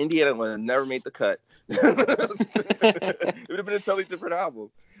gone. Indiana would have never made the cut. It would have been a totally different album.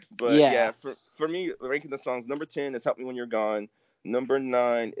 But for me, ranking the songs, number 10 is Help Me When You're Gone. Number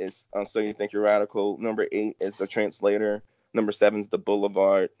 9 is So You Think You're Radical. Number 8 is The Translator. Number 7 is The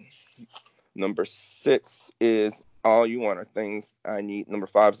Boulevard. Number 6 is All You Want Are Things I Need. Number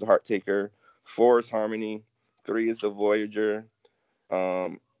 5 is The Heart Taker. 4 is Harmony. 3 is The Voyager.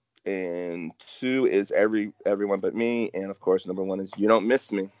 and 2 is Everyone But Me, and of course number 1 is You Don't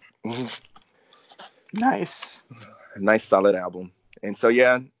Miss Me. Nice. Nice solid album. And so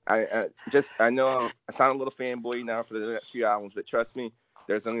yeah, I know I sound a little fanboy now for the next few albums, but trust me,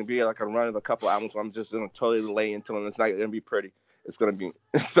 there's going to be like a run of a couple albums where I'm just going to totally lay into them. It's not going to be pretty. It's going to be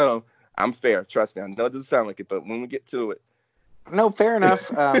so. I'm fair. Trust me. I know it doesn't sound like it, but when we get to it, no, fair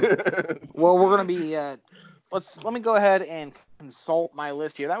enough. Well, we're going to be. Let me go ahead and consult my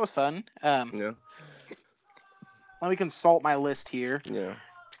list here. That was fun. Yeah. Let me consult my list here. Yeah.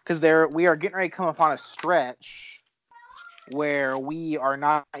 Because we are getting ready to come upon a stretch where we are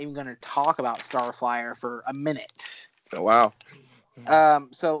not even going to talk about Starflyer for a minute. Oh, wow.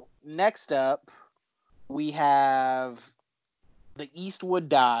 So next up, we have The Eastwood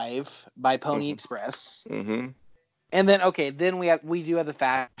Dive by Pony Express. Mm-hmm. And then we do have the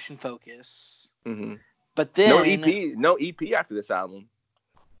Fashion Focus. Mm-hmm. But then no EP after this album.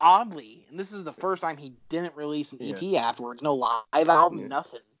 Oddly, and this is the first time he didn't release an EP afterwards. No live album,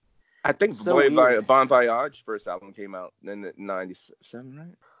 nothing. I think Bon Voyage first album came out in '97, right?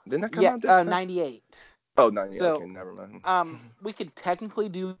 Didn't that come out this time? 98. Oh, 98. So, okay, never mind. We could technically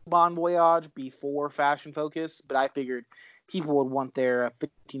do Bon Voyage before Fashion Focus, but I figured people would want their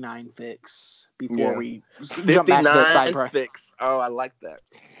 59 fix before we jump back to the side project. Fix. Oh, I like that.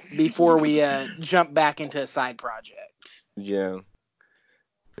 Before we jump back into a side project. Yeah.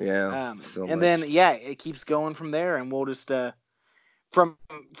 Yeah. And then it keeps going from there, and we'll just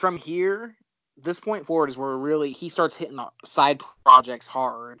from here, this point forward is where he starts hitting side projects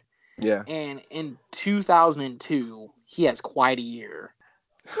hard. Yeah. And in 2002, he has quite a year.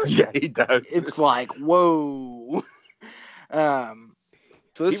 Yeah, he does. It's like, whoa. So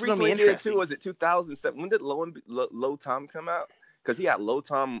this is going to be interesting. Was it 2007? When did Low Tom come out? Because he had Low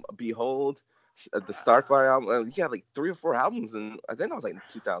Tom Behold, the Starflyer album. He had like 3 or 4 albums, and I think that was like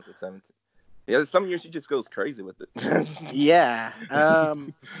 2017. Yeah, some years he just goes crazy with it. Yeah.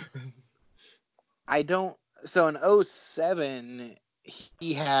 So in 07,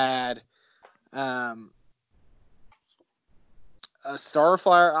 he had a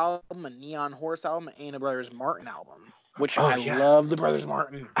Starflyer album, a Neon Horse album, and a Brothers Martin album, which I love the Brothers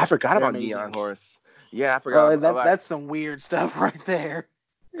Martin. I forgot about amazing. Neon Horse. Yeah, I forgot. That's some weird stuff right there.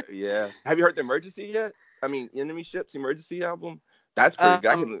 Yeah. Have you heard the Emergency yet? I mean, Enemy Ships Emergency album? That's pretty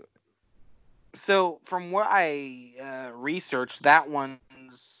good. So from what I researched, that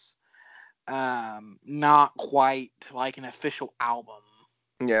one's not quite like an official album.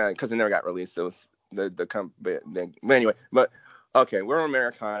 Yeah, because it never got released. So but anyway, okay, we're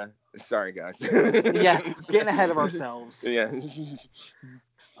Americana. Sorry, guys. Yeah, getting ahead of ourselves. Yeah.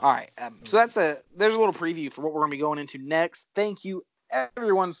 All right. So there's a little preview for what we're going to be going into next. Thank you,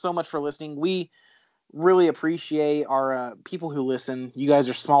 everyone, so much for listening. We really appreciate our people who listen. You guys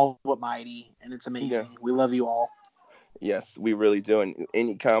are small but mighty, and it's amazing. Yeah. We love you all. Yes, we really do. And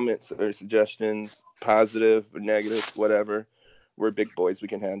any comments or suggestions, positive or negative, whatever, we're big boys. We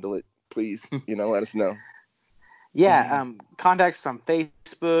can handle it. Please, let us know. Yeah, contact us on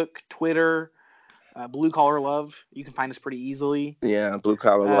Facebook, Twitter, Blue Collar Love. You can find us pretty easily. Yeah, Blue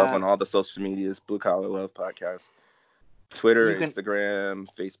Collar Love on all the social medias. Blue Collar Love Podcast. Twitter, Instagram,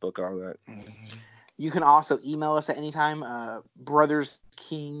 Facebook, all that. You can also email us at any time. Brothers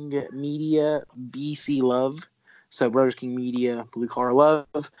King Media BC Love. So Brothers King Media Blue Collar Love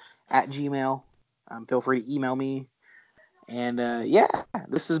at Gmail. Feel free to email me. And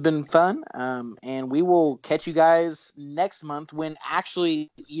this has been fun. And we will catch you guys next month when actually,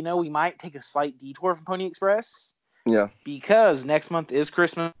 we might take a slight detour from Pony Express. Yeah. Because next month is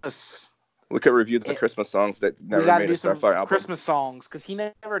Christmas. We could review the Christmas songs that never made a Starflyer album. Christmas songs, because he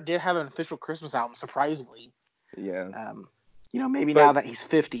never did have an official Christmas album, surprisingly. Yeah. Maybe now that he's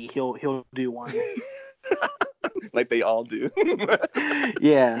 50, he'll do one. Like they all do.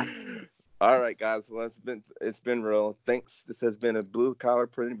 Yeah. All right, guys. Well, it's been real. Thanks. This has been a Blue Collar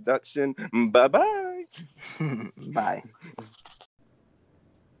production. Bye-bye. Bye.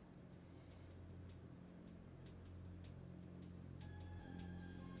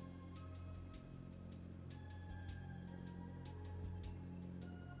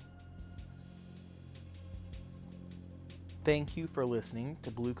 Thank you for listening to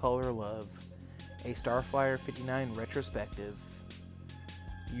Blue Collar Love, a Starflyer 59 retrospective.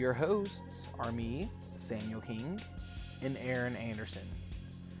 Your hosts are me, Samuel King, and Aaron Anderson.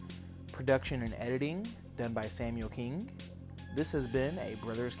 Production and editing done by Samuel King. This has been a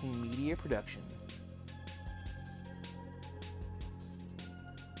Brothers King Media production.